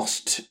stars are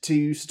lost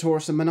to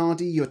Satoros and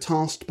Menardi, you're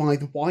tasked by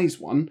the Wise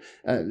One,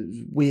 a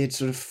weird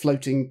sort of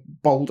floating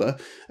boulder,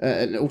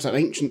 and also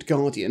ancient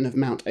guardian of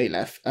Mount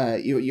Aleph.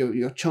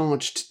 You're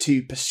charged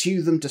to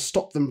pursue them, to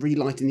stop them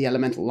relighting the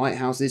elemental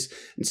lighthouses,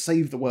 and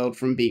save the world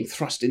from being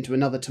thrust into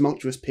another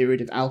tumultuous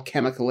period of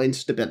alchemical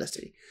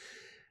instability.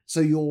 So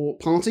your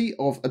party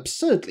of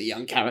absurdly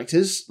young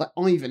characters, like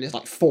Ivan is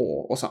like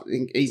 4 or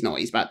something, he's not,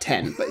 he's about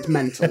 10, but it's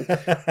mental.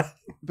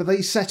 But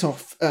they set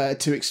off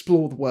to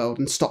explore the world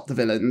and stop the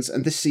villains,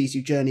 and this sees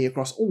you journey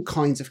across all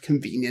kinds of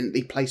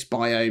conveniently placed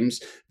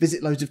biomes,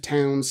 visit loads of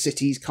towns,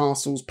 cities,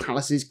 castles,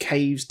 palaces,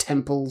 caves,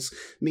 temples,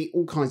 meet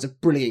all kinds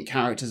of brilliant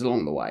characters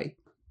along the way.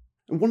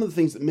 And one of the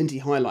things that Minty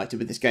highlighted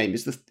with this game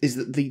is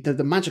that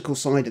the magical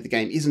side of the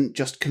game isn't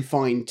just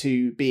confined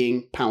to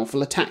being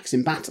powerful attacks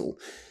in battle,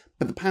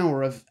 but the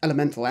power of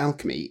elemental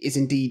alchemy is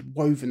indeed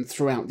woven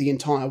throughout the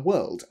entire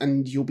world,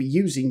 and you'll be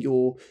using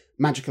your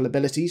magical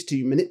abilities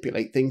to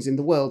manipulate things in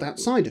the world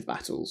outside of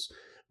battles,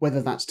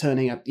 whether that's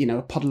turning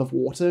a puddle of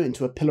water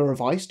into a pillar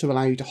of ice to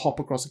allow you to hop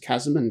across a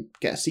chasm and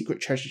get a secret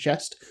treasure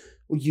chest,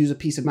 or use a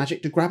piece of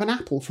magic to grab an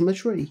apple from a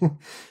tree.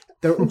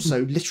 There are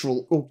also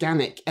literal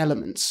organic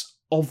elements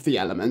of the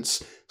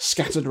elements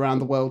scattered around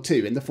the world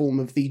too, in the form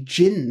of the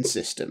Jinn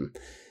system.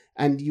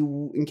 And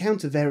you'll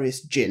encounter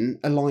various Jinn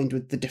aligned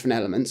with the different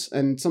elements,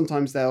 and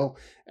sometimes they'll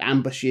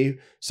ambush you,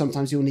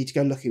 sometimes you'll need to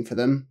go looking for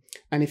them,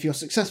 and if you're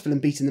successful in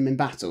beating them in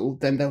battle,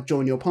 then they'll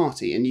join your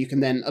party, and you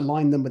can then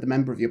align them with a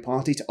member of your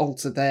party to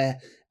alter their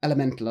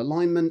elemental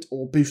alignment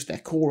or boost their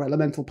core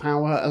elemental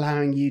power,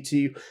 allowing you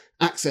to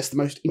access the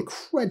most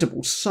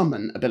incredible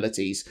summon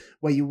abilities,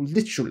 where you will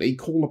literally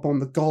call upon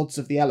the gods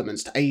of the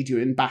elements to aid you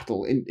in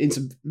battle in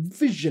some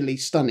visually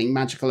stunning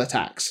magical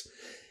attacks.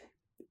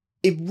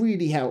 It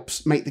really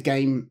helps make the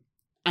game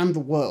and the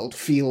world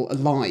feel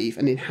alive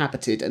and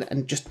inhabited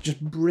and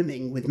just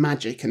brimming with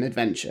magic and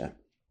adventure.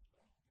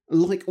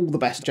 Like all the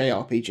best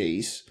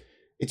JRPGs,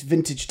 it's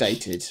vintage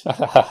dated.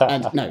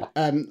 And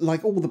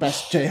like all the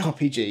best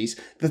JRPGs,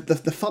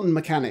 the fun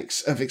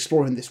mechanics of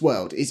exploring this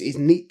world is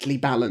neatly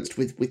balanced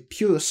with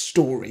pure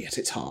story at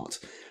its heart.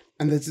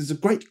 And there's a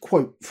great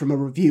quote from a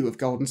review of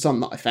Golden Sun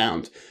that I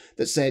found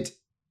that said,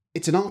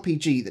 "It's an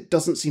RPG that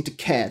doesn't seem to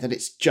care that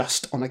it's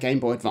just on a Game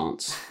Boy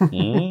Advance."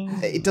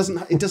 It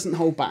doesn't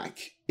hold back.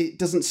 It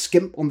doesn't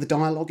skimp on the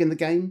dialogue in the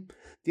game.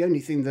 The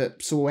only thing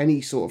that saw any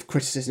sort of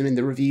criticism in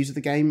the reviews of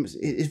the game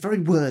is very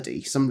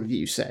wordy, some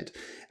reviews said.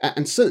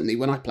 And certainly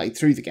when I played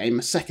through the game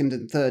a second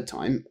and third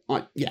time,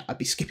 I'd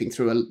be skipping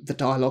through the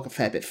dialogue a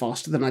fair bit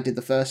faster than I did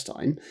the first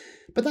time.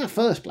 But that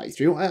first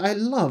playthrough, I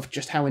loved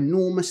just how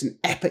enormous and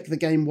epic the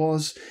game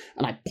was,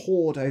 and I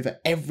pored over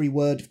every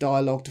word of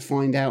dialogue to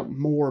find out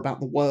more about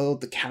the world,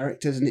 the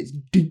characters, and its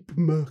deep,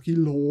 murky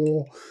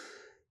lore.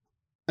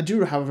 I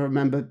do, however,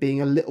 remember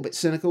being a little bit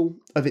cynical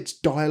of its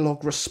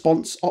dialogue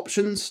response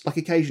options. Like,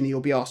 occasionally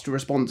you'll be asked to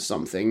respond to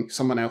something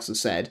someone else has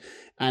said,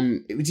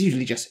 and it was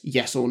usually just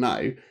yes or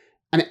no.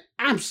 And it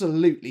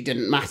absolutely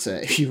didn't matter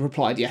if you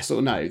replied yes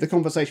or no. The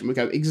conversation would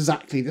go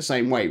exactly the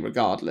same way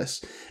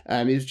regardless.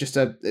 It was just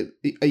so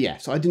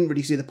I didn't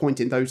really see the point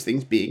in those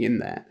things being in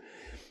there.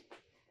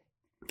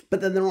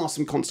 But then there are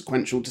some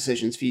consequential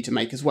decisions for you to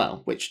make as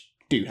well, which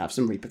do have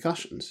some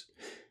repercussions.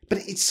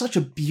 But it's such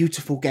a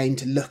beautiful game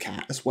to look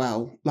at as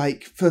well.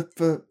 Like,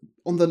 for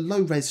on the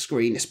low-res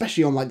screen,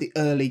 especially on like the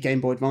early Game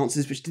Boy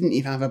Advances, which didn't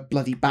even have a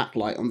bloody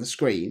backlight on the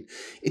screen,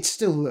 it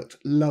still looked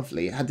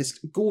lovely. It had this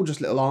gorgeous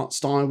little art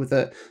style with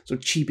the sort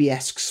of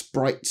chibi-esque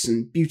sprites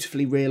and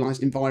beautifully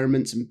realised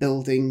environments and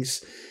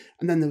buildings.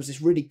 And then there was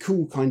this really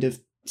cool kind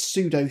of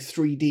pseudo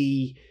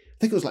 3D, I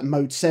think it was like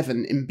Mode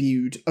 7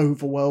 imbued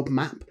overworld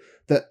map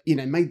that,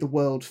 made the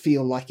world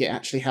feel like it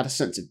actually had a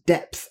sense of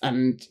depth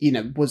and,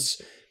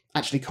 was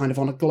actually kind of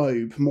on a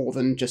globe more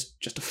than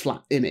just a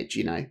flat image,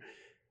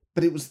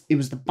 But it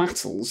was the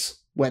battles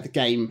where the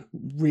game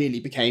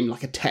really became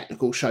like a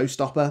technical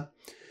showstopper.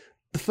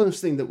 The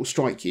first thing that will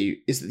strike you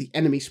is that the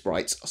enemy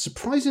sprites are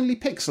surprisingly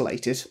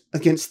pixelated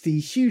against the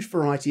huge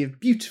variety of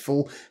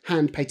beautiful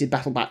hand-painted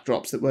battle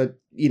backdrops that were,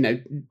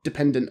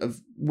 dependent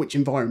of which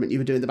environment you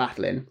were doing the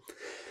battle in.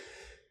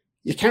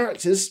 Your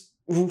characters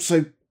were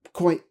also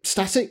quite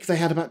static. They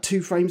had about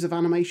 2 frames of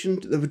animation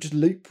that would just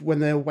loop when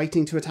they were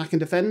waiting to attack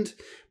and defend.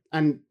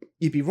 And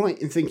you'd be right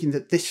in thinking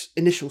that this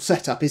initial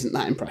setup isn't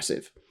that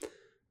impressive.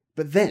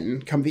 But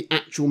then come the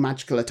actual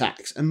magical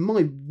attacks, and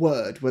my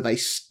word, were they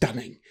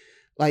stunning.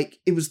 Like,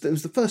 it was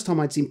the first time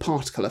I'd seen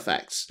particle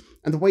effects,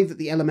 and the way that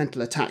the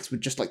elemental attacks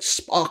would just like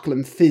sparkle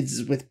and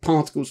fizz with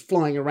particles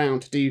flying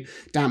around to do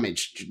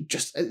damage,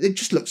 it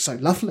just looked so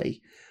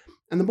lovely.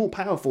 And the more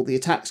powerful the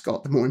attacks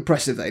got, the more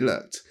impressive they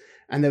looked.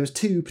 And there was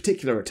 2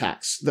 particular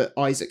attacks that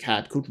Isaac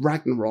had called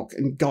Ragnarok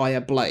and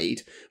Gaia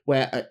Blade,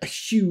 where a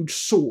huge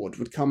sword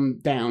would come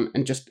down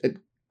and just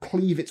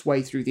cleave its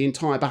way through the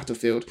entire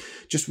battlefield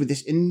just with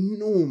this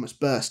enormous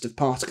burst of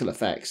particle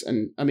effects.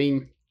 And I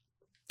mean,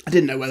 I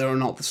didn't know whether or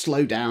not the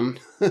slowdown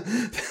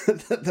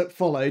that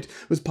followed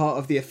was part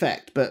of the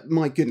effect, but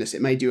my goodness,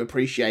 it made you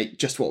appreciate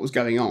just what was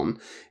going on.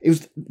 It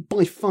was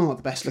by far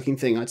the best looking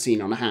thing I'd seen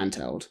on a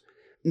handheld.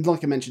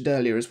 Like I mentioned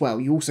earlier as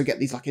well, you also get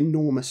these like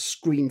enormous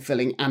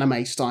screen-filling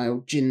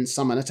anime-style Jin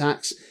summon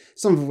attacks,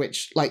 some of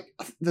which, like,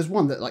 there's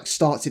one that like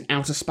starts in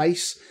outer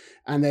space,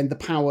 and then the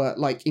power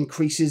like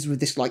increases with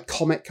this like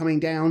comet coming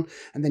down,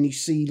 and then you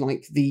see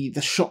like the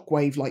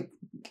shockwave like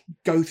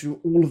go through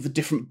all of the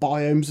different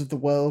biomes of the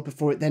world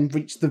before it then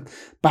reached the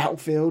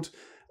battlefield,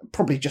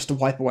 probably just to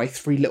wipe away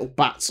 3 little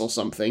bats or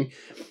something.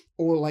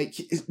 Or like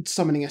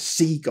summoning a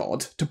sea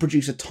god to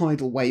produce a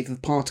tidal wave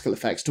of particle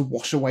effects to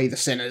wash away the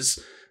sinners,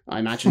 I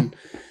imagine.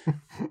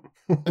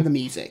 And the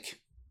music.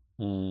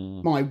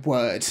 My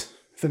word,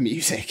 the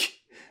music.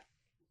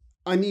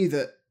 I knew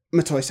that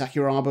Motoi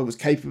Sakuraba was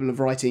capable of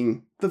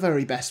writing the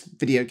very best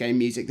video game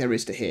music there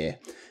is to hear,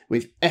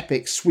 with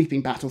epic,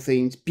 sweeping battle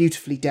themes,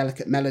 beautifully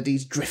delicate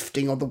melodies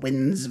drifting on the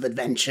winds of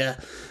adventure.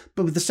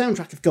 But with the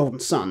soundtrack of Golden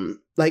Sun,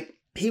 like,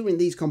 hearing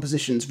these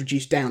compositions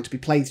reduced down to be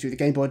played through the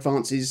Game Boy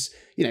Advance's,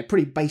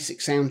 pretty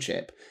basic sound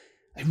chip,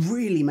 it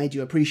really made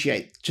you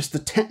appreciate just the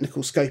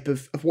technical scope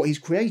of what he's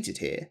created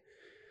here.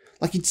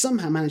 Like, he'd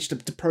somehow managed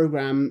to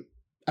program...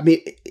 I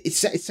mean, it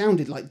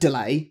sounded like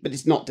delay, but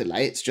it's not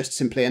delay, it's just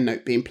simply a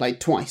note being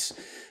played twice.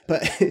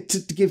 But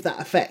to give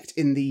that effect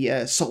in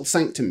the Sol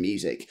Sanctum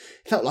music,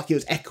 it felt like it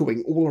was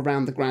echoing all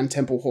around the Grand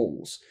Temple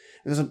halls.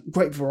 There's a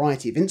great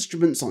variety of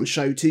instruments on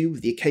show too,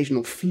 with the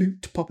occasional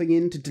flute popping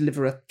in to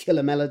deliver a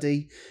killer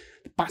melody.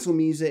 The battle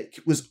music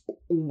was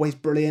always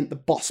brilliant, the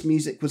boss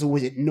music was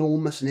always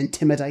enormous and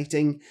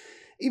intimidating.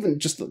 Even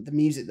just the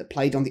music that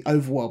played on the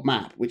overworld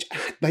map, which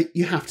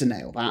you have to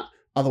nail that.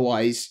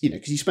 Otherwise,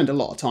 because you spend a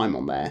lot of time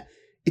on there,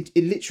 it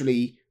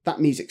literally,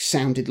 that music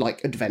sounded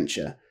like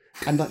adventure.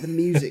 And like the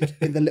music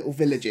in the little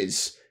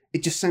villages,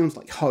 it just sounds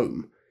like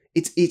home.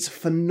 It's a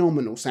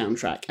phenomenal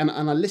soundtrack. And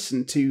I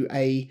listened to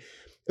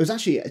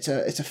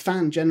it's a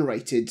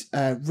fan-generated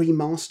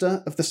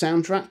remaster of the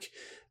soundtrack.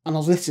 And I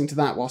was listening to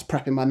that whilst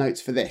prepping my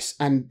notes for this.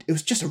 And it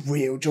was just a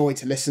real joy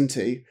to listen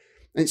to.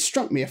 And it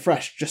struck me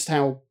afresh just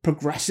how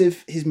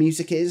progressive his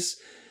music is.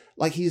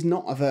 Like, he's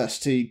not averse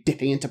to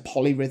dipping into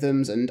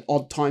polyrhythms and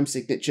odd time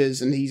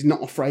signatures, and he's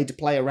not afraid to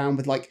play around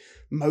with, like,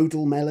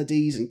 modal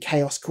melodies and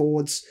chaos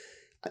chords.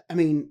 I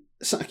mean,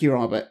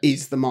 Sakuraba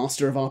is the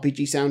master of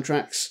RPG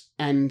soundtracks,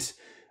 and,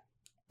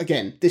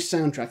 again, this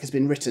soundtrack has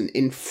been written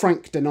in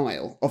frank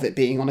denial of it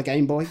being on a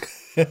Game Boy.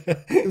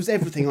 It was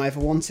everything I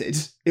ever wanted.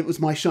 It was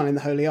my Shining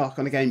the Holy Ark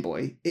on a Game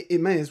Boy. It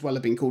may as well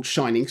have been called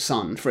Shining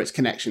Sun for its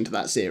connection to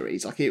that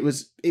series. Like, it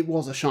was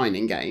a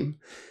shining game.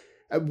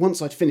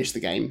 Once I'd finished the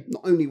game,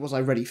 not only was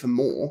I ready for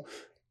more,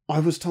 I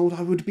was told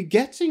I would be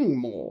getting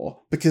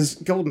more, because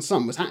Golden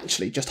Sun was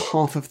actually just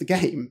half of the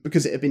game,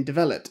 because it had been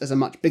developed as a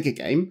much bigger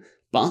game,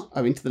 but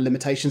owing to the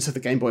limitations of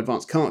the Game Boy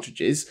Advance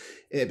cartridges,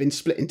 it had been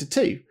split into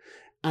 2.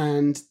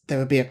 And there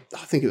would be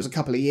I think it was a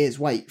couple of years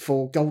wait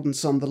for Golden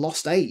Sun The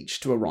Lost Age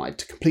to arrive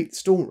to complete the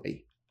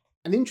story.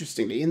 And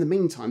interestingly, in the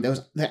meantime,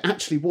 there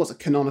actually was a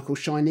canonical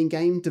Shining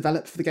game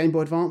developed for the Game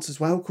Boy Advance as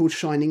well, called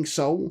Shining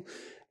Soul.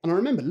 And I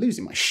remember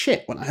losing my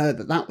shit when I heard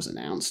that was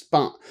announced,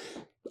 but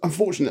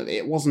unfortunately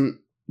it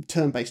wasn't a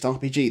turn-based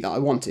RPG that I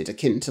wanted,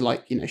 akin to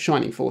like,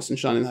 Shining Force and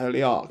Shining the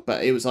Holy Ark,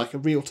 but it was like a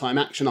real-time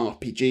action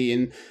RPG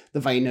in the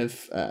vein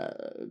of,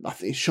 I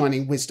think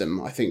Shining Wisdom,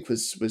 I think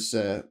was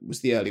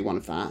the early one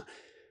of that.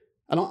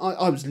 And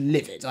I was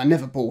livid. I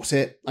never bought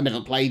it. I never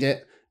played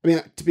it. I mean,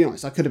 to be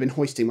honest, I could have been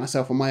hoisting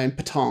myself on my own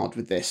petard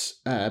with this,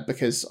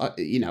 because, I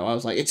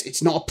was like,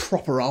 it's not a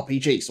proper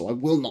RPG, so I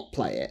will not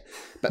play it.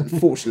 But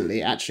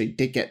fortunately, it actually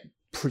did get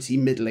pretty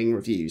middling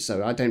reviews,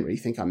 so I don't really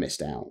think I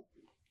missed out.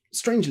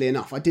 Strangely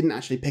enough, I didn't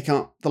actually pick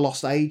up The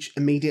Lost Age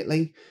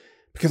immediately,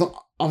 because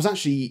I was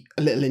actually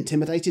a little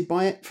intimidated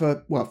by it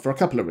for a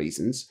couple of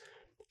reasons.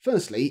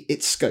 Firstly,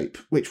 its scope,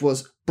 which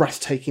was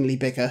breathtakingly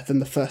bigger than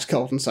the first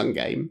Golden Sun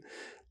game.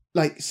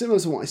 Like, similar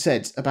to what I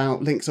said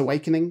about Link's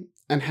Awakening,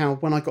 and how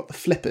when I got the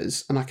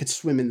flippers and I could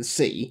swim in the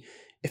sea,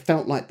 it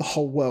felt like the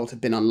whole world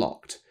had been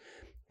unlocked.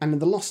 And in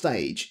The Lost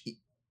Age,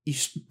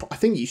 I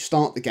think you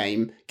start the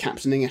game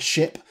captaining a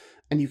ship,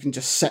 and you can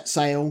just set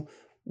sail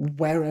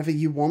wherever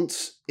you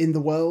want in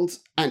the world,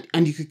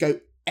 and you could go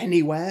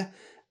anywhere,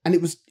 and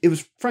it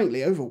was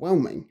frankly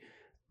overwhelming.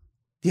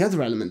 The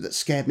other element that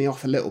scared me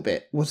off a little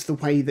bit was the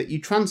way that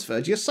you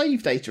transferred your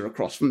save data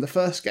across from the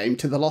first game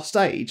to The Lost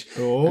Age.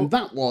 Oh. And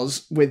that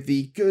was with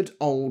the good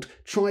old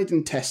tried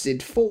and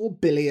tested 4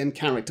 billion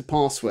character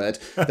password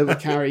that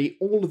would carry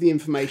all of the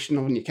information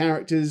on your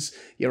characters,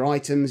 your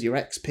items, your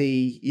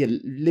XP, your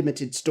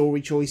limited story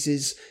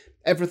choices,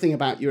 everything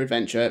about your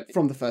adventure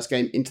from the first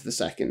game into the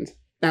second.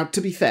 Now,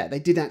 to be fair, they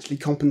did actually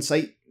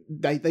compensate.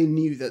 They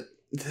knew that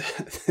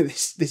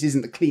this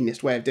isn't the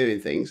cleanest way of doing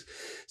things.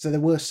 So there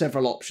were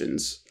several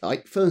options.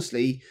 Like,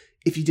 firstly,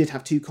 if you did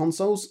have 2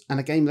 consoles and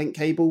a Game Link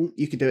cable,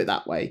 you could do it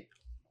that way.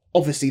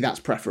 Obviously, that's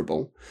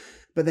preferable.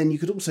 but then you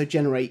could also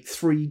generate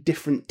 3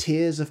 different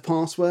tiers of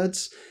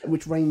passwords,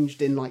 which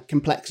ranged in like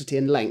complexity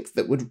and length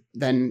that would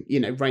then,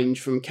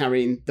 range from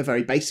carrying the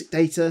very basic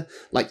data,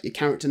 like your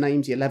character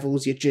names, your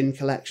levels, your gin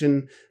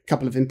collection, a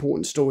couple of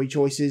important story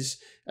choices,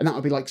 and that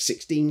would be like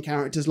 16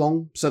 characters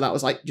long. So that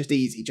was like just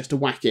easy, just to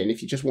whack in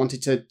if you just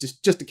wanted to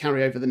just to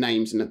carry over the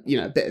names and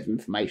a bit of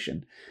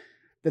information.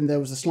 Then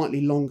there was a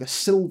slightly longer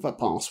silver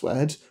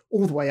password,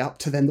 all the way up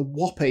to then the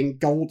whopping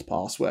gold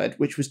password,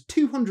 which was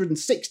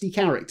 260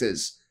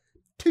 characters.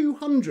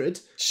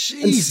 260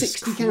 Jesus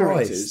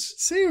characters.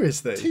 Christ.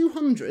 Seriously?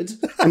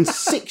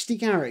 260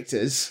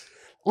 characters.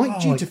 I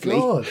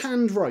dutifully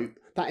hand wrote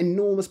that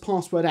enormous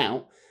password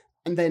out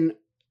and then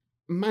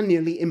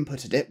manually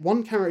inputted it,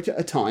 1 character at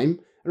a time.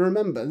 And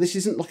remember, this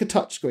isn't like a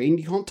touchscreen.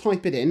 You can't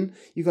type it in.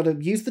 You've got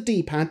to use the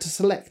D-pad to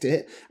select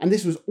it. And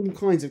this was all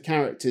kinds of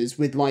characters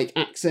with like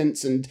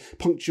accents and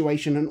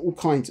punctuation and all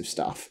kinds of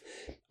stuff.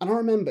 And I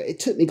remember it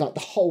took me like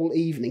the whole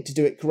evening to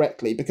do it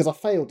correctly because I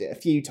failed it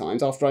a few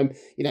times after I,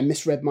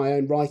 misread my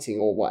own writing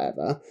or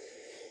whatever.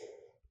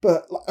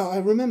 But I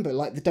remember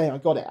like the day I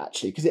got it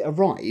actually, because it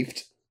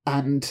arrived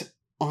and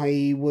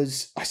I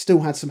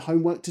still had some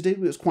homework to do. It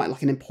was quite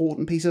like an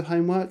important piece of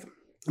homework.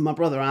 And my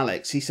brother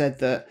Alex, he said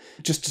that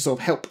just to sort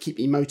of help keep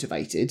me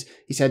motivated,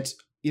 he said,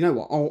 you know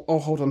what, I'll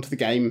hold on to the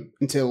game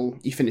until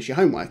you finish your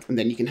homework and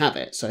then you can have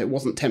it. So it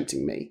wasn't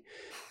tempting me.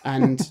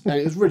 And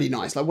it was really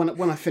nice. Like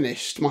when I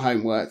finished my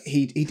homework,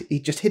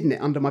 he'd just hidden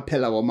it under my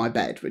pillow on my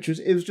bed, it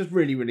was just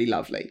really, really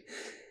lovely.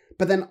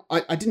 But then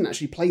I didn't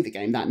actually play the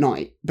game that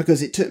night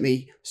because it took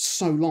me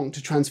so long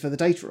to transfer the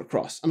data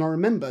across. And I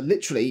remember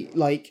literally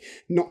like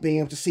not being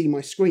able to see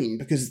my screen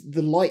because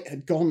the light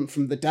had gone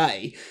from the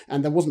day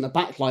and there wasn't a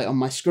backlight on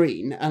my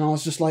screen. And I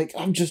was just like,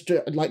 I'm just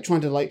like trying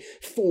to like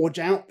forge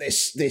out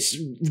this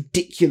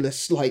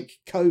ridiculous like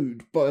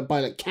code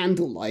by like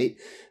candlelight.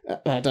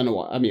 I don't know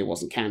what, I mean, it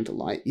wasn't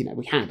candlelight,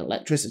 we had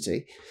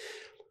electricity.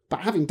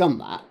 But having done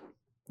that,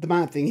 the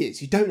mad thing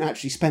is you don't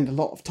actually spend a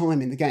lot of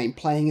time in the game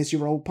playing as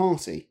your old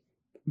party,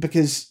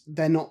 because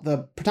they're not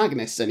the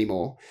protagonists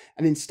anymore,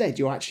 and instead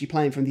you're actually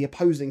playing from the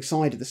opposing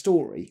side of the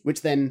story,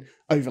 which then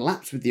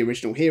overlaps with the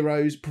original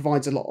heroes,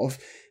 provides a lot of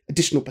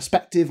additional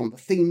perspective on the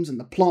themes and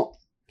the plot.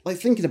 Like,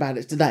 thinking about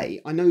it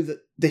today, I know that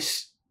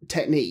this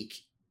technique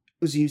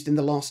was used in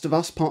The Last of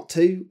Us Part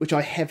 2, which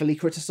I heavily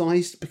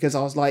criticised, because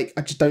I was like,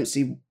 I just don't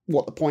see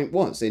what the point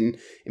was in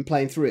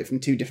playing through it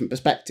from 2 different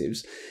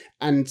perspectives.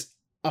 And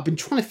I've been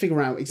trying to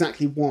figure out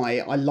exactly why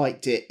I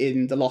liked it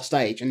in The Lost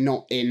Age and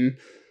not in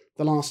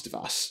The Last of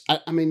Us.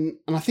 I mean,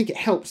 and I think it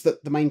helps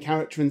that the main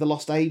character in The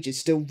Lost Age is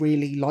still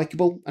really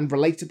likeable and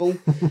relatable,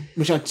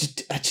 which I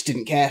just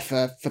didn't care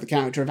for the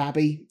character of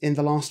Abby in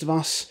The Last of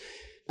Us.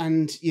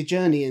 And your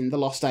journey in The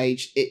Lost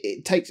Age,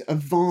 it takes a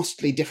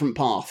vastly different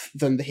path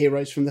than the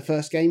heroes from the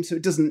first game, so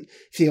it doesn't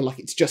feel like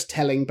it's just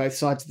telling both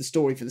sides of the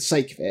story for the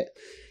sake of it.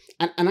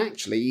 And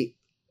actually,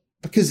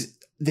 because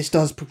this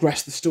does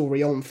progress the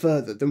story on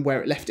further than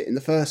where it left it in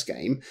the first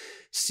game,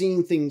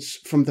 seeing things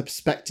from the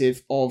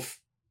perspective of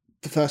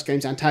the first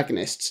game's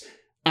antagonists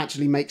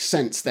actually makes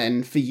sense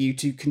then for you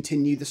to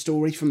continue the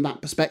story from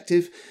that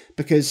perspective,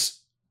 because,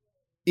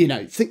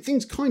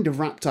 things kind of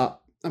wrapped up.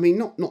 I mean,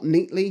 not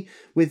neatly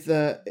with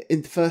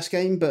in the first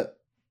game, but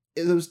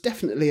there was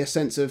definitely a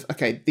sense of,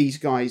 okay, these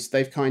guys,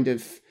 they've kind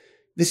of,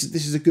 this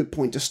is a good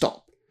point to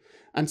stop.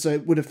 And so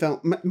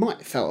it might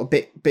have felt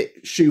a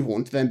bit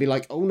shoehorned to then be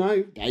like, oh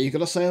no, now you've got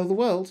to sail the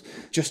world,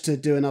 just to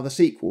do another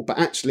sequel. But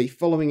actually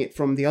following it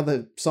from the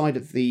other side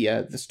of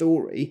the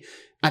story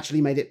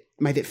actually made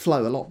it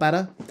flow a lot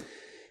better.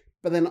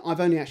 But then I've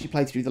only actually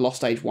played through The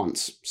Lost Age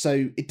once,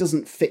 so it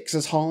doesn't fix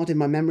as hard in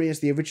my memory as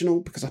the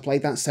original, because I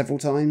played that several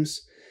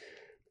times.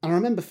 And I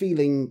remember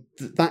feeling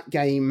that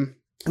game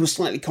was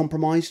slightly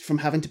compromised from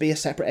having to be a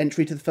separate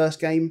entry to the first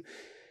game.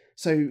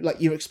 So, like,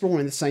 you're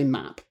exploring the same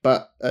map,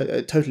 but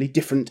a totally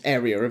different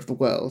area of the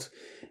world.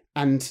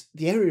 And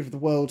the area of the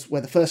world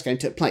where the first game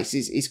took place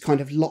is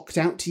kind of locked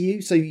out to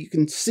you. So you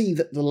can see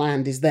that the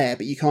land is there,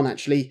 but you can't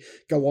actually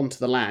go onto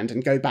the land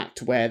and go back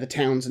to where the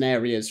towns and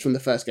areas from the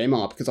first game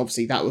are, because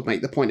obviously that would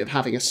make the point of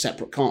having a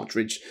separate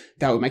cartridge.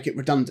 That would make it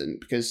redundant,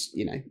 because,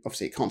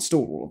 obviously it can't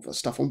store all of the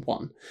stuff on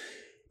one.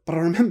 But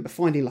I remember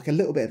finding like a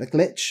little bit of a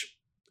glitch,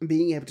 and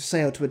being able to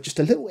sail to just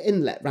a little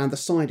inlet round the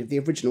side of the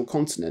original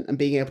continent and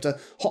being able to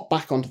hop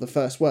back onto the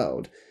first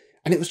world.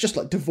 And it was just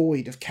like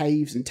devoid of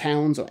caves and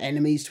towns or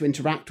enemies to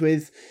interact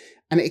with.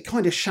 And it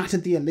kind of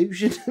shattered the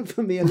illusion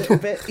for me a little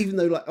bit, even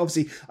though, like,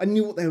 obviously I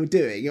knew what they were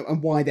doing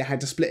and why they had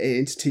to split it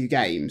into 2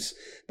 games.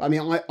 But I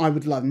mean, I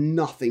would love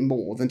nothing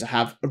more than to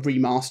have a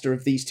remaster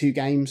of these 2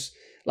 games.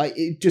 Like,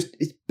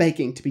 it's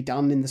begging to be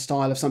done in the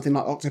style of something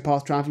like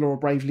Octopath Traveler or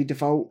Bravely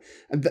Default,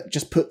 and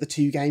just put the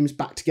 2 games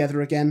back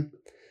together again.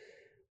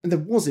 And there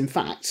was, in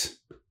fact,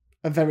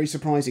 a very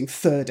surprising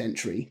 3rd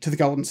entry to the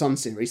Golden Sun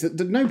series that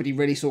nobody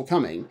really saw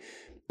coming.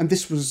 And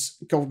this was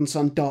Golden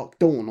Sun Dark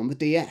Dawn on the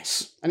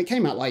DS. And it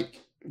came out like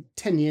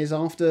 10 years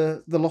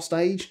after The Lost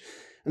Age.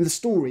 And the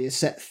story is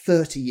set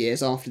 30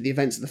 years after the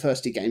events of the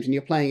first 2 games. And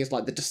you're playing as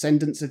like the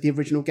descendants of the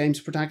original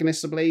game's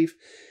protagonists, I believe.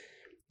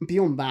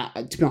 beyond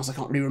that, to be honest, I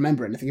can't really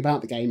remember anything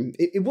about the game.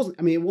 It wasn't.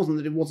 I mean, it wasn't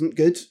that it wasn't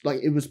good.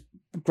 Like, it was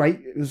great.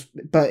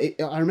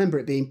 I remember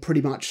it being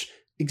pretty much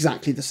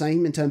exactly the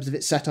same in terms of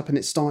its setup and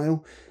its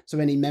style. So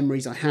any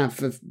memories I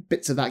have of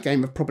bits of that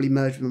game have probably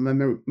merged with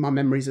my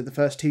memories of the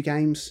first two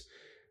games.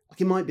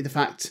 Like, it might be the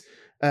fact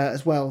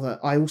as well that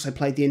I also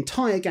played the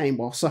entire game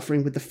while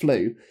suffering with the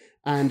flu,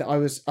 and I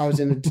was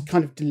in a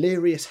kind of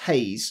delirious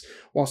haze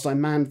whilst I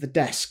manned the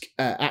desk,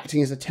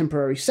 acting as a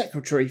temporary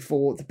secretary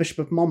for the Bishop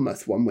of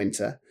Monmouth one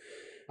winter.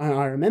 And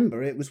I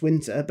remember it was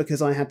winter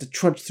because I had to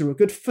trudge through a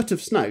good foot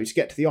of snow to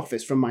get to the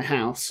office from my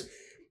house.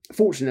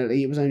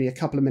 Fortunately, it was only a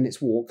couple of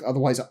minutes' walk.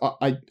 Otherwise,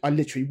 I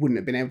literally wouldn't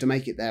have been able to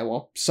make it there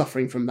while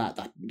suffering from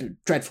that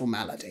dreadful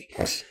malady.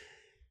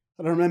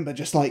 And I remember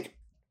just like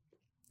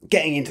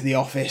getting into the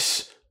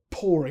office,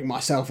 pouring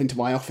myself into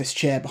my office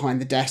chair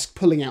behind the desk,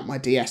 pulling out my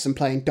DS and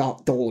playing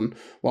Dark Dawn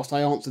whilst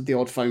I answered the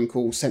odd phone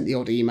call, sent the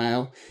odd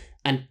email,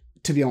 and,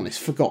 to be honest,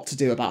 forgot to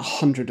do about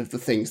 100 of the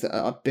things that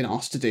I'd been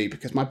asked to do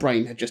because my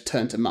brain had just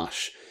turned to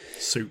mush.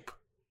 Soup.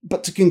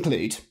 But to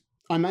conclude,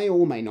 I may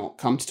or may not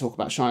come to talk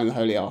about Shine the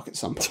Holy Ark at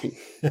some point.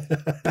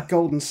 But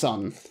Golden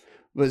Sun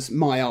was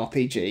my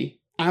RPG,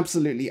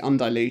 absolutely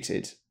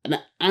undiluted, an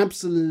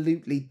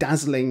absolutely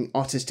dazzling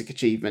artistic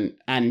achievement,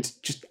 and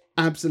just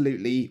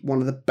absolutely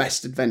one of the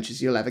best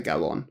adventures you'll ever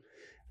go on.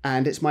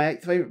 And it's my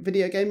 8th favourite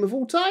video game of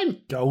all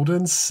time.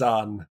 Golden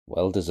Sun.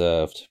 Well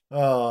deserved.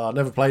 Oh, I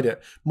never played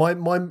it. My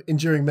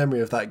enduring memory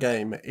of that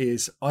game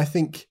is, I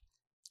think,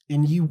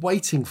 in you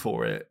waiting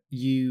for it,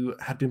 you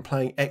had been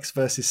playing X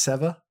versus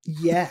Sever.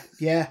 Yeah.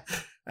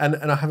 And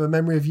I have a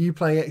memory of you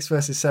playing X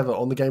versus Sever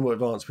on the Game Boy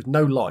Advance with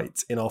no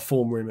light in our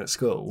form room at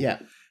school. Yeah.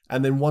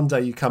 And then one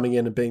day you coming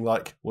in and being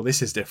like, well,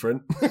 this is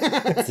different.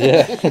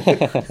 Yeah.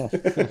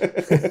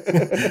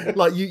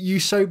 Like, you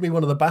showed me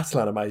one of the battle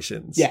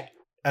animations. Yeah.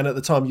 And at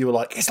the time you were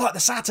like, it's like the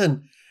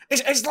Saturn.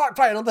 It's like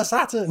playing on the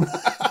Saturn.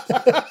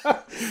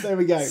 There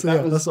we go.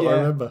 So that's what I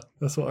remember.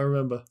 That's what I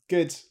remember.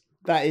 Good.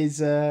 That is,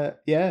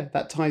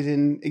 that ties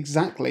in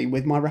exactly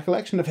with my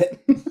recollection of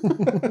it.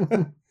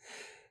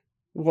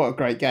 What a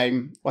great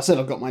game. I said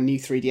I've got my new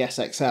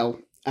 3DS XL,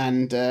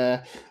 and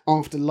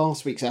after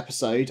last week's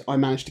episode, I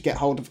managed to get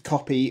hold of a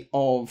copy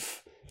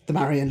of the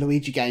Mario and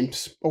Luigi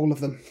games, all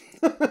of them.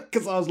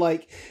 Because I was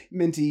like,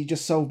 Minty, you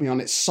just sold me on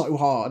it so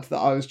hard that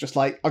I was just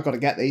like, I've got to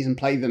get these and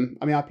play them.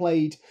 I mean, I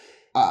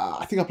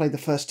think I played the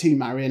first two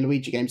Mario and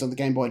Luigi games on the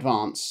Game Boy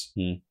Advance,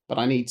 but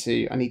I need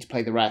to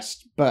play the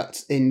rest.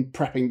 But in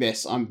prepping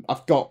this,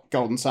 I've got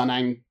Golden Sun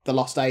and The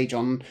Lost Age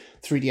on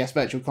 3DS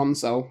Virtual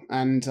Console,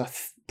 and I'm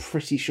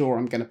pretty sure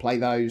I'm going to play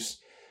those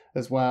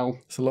as well.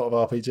 It's a lot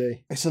of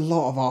RPG. It's a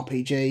lot of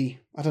RPG.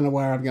 I don't know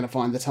where I'm going to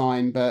find the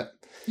time, but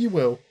You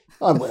will.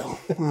 I will.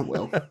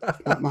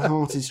 My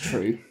heart is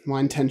true. My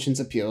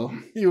intentions are pure.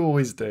 You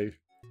always do.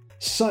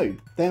 So,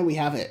 there we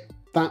have it.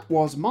 That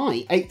was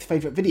my 8th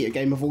favourite video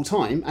game of all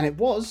time, and it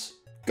was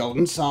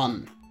Golden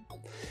Sun.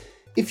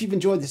 If you've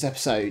enjoyed this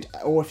episode,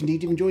 or if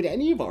indeed you've enjoyed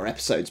any of our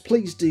episodes,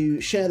 please do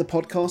share the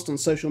podcast on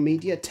social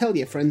media, tell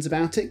your friends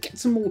about it, get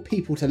some more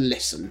people to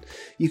listen.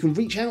 You can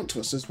reach out to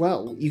us as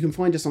well. You can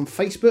find us on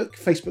Facebook,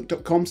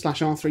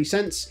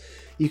 facebook.com/r3cents.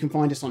 You can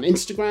find us on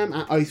Instagram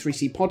at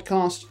O3C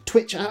Podcast,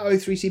 Twitch at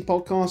O3C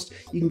Podcast.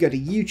 You can go to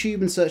YouTube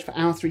and search for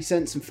Our 3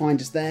 Cents and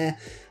find us there.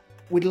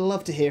 We'd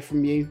love to hear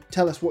from you.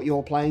 Tell us what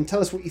you're playing.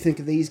 Tell us what you think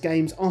of these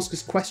games. Ask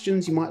us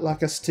questions you might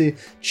like us to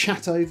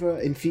chat over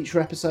in future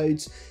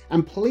episodes.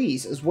 And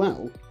please, as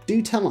well,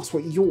 do tell us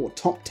what your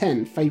top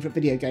 10 favourite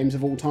video games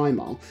of all time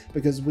are,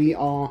 because we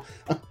are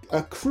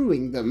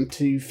accruing them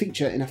to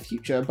feature in a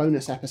future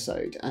bonus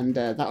episode, and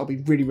that'll be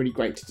really, really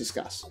great to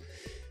discuss.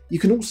 You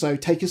can also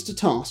take us to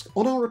task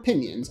on our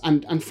opinions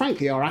and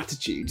frankly, our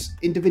attitudes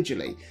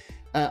individually.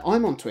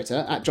 I'm on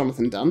Twitter at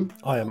Jonathan Dunn.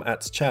 I am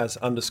at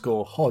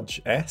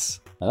Chaz_Hodge_S.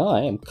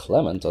 I am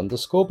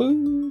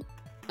Clement_Boo.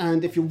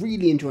 And if you're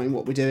really enjoying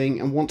what we're doing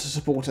and want to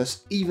support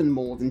us even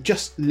more than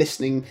just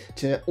listening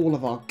to all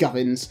of our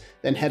gubbins,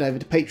 then head over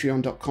to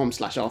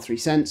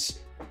patreon.com/r3cents.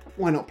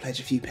 Why not pledge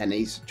a few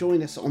pennies?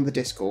 Join us on the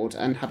Discord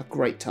and have a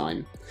great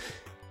time.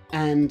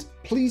 And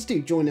please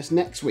do join us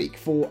next week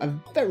for a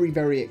very,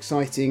 very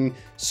exciting,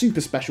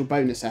 super special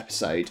bonus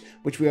episode,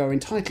 which we are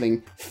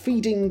entitling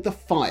Feeding the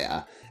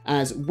Fire,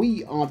 as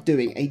we are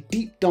doing a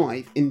deep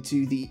dive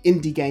into the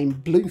indie game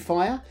Blue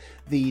Fire,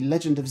 the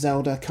Legend of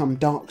Zelda come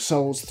Dark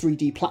Souls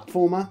 3D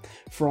platformer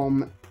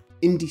from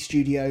indie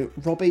studio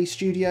Robbie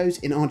Studios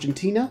in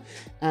Argentina.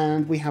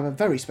 And we have a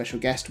very special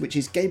guest, which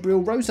is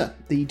Gabriel Rosa,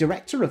 the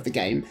director of the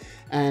game,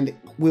 and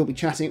we'll be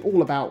chatting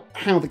all about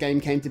how the game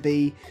came to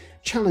be,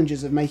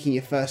 challenges of making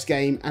your first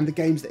game, and the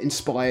games that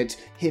inspired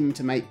him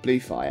to make Blue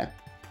Fire.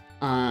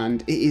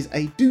 And it is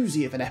a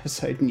doozy of an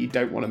episode and you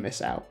don't want to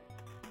miss out.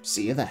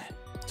 See you there.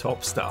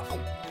 Top stuff.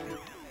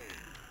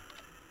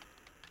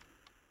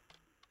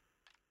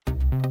 And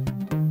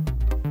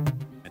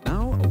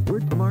now a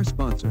word from our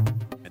sponsor.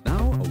 And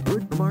now a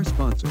word from our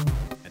sponsor.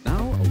 And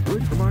now a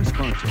word from our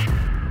sponsor.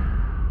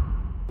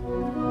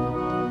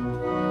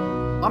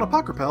 On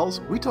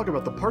Apocrypals, we talk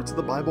about the parts of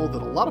the Bible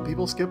that a lot of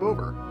people skip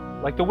over.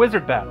 like the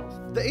wizard battles,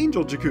 the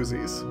angel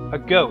jacuzzis, a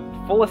goat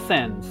full of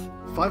sins,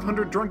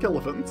 500 drunk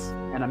elephants,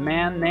 and a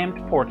man named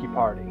Porky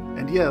Party.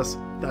 And yes,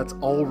 that's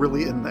all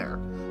really in there.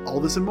 All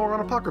this and more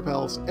on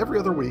Apocrypals every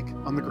other week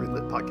on the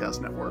Greenlit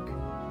Podcast Network.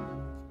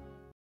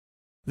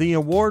 The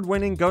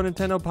award-winning Go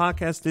Nintendo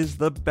podcast is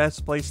the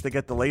best place to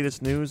get the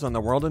latest news on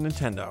the world of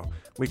Nintendo.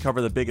 We cover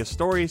the biggest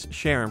stories,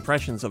 share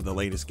impressions of the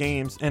latest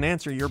games, and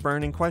answer your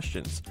burning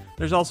questions.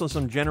 There's also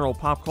some general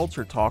pop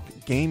culture talk,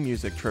 game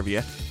music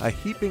trivia, a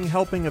heaping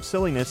helping of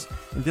silliness,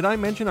 and did I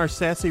mention our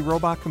sassy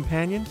robot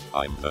companion?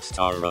 I'm the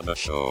star of the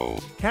show.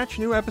 Catch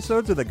new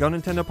episodes of the Go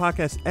Nintendo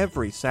podcast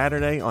every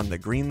Saturday on the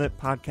Greenlit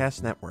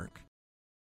Podcast Network.